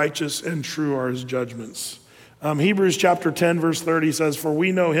say righteous and true are his judgments. Hebrews chapter 10, verse 30 says, for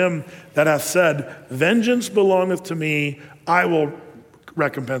we know him that hath said, vengeance belongeth to me, I will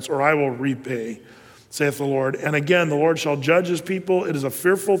recompense, or I will repay, saith the Lord. And again, the Lord shall judge his people. It is a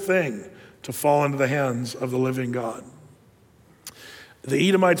fearful thing to fall into the hands of the living God. The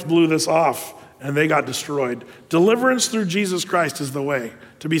Edomites blew this off, and they got destroyed. Deliverance through Jesus Christ is the way.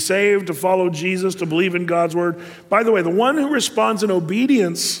 To be saved, to follow Jesus, to believe in God's word. By the way, the one who responds in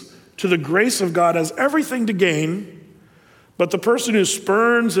obedience to the grace of God has everything to gain, but the person who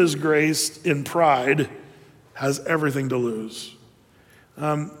spurns his grace in pride has everything to lose.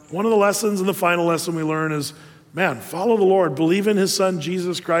 One of the lessons, and the final lesson we learn is, man, follow the Lord, believe in his son,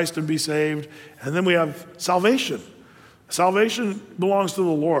 Jesus Christ, and be saved. And then we have salvation. Salvation belongs to the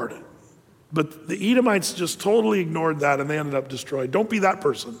Lord. But the Edomites just totally ignored that, and they ended up destroyed. Don't be that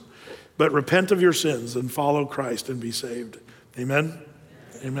person, but repent of your sins and follow Christ and be saved. Amen?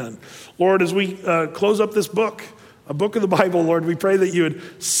 Amen. Lord, as we close up this book, a book of the Bible, Lord, we pray that you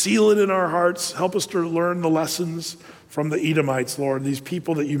would seal it in our hearts. Help us to learn the lessons from the Edomites, Lord, these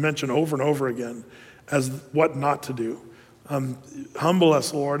people that you mention over and over again as what not to do. Humble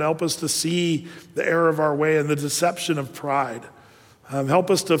us, Lord. Help us to see the error of our way and the deception of pride.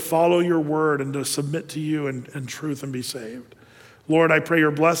 Help us to follow your word and to submit to you in truth and be saved. Lord, I pray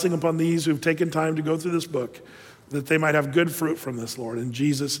your blessing upon these who've taken time to go through this book, that they might have good fruit from this, Lord. In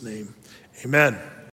Jesus' name, amen.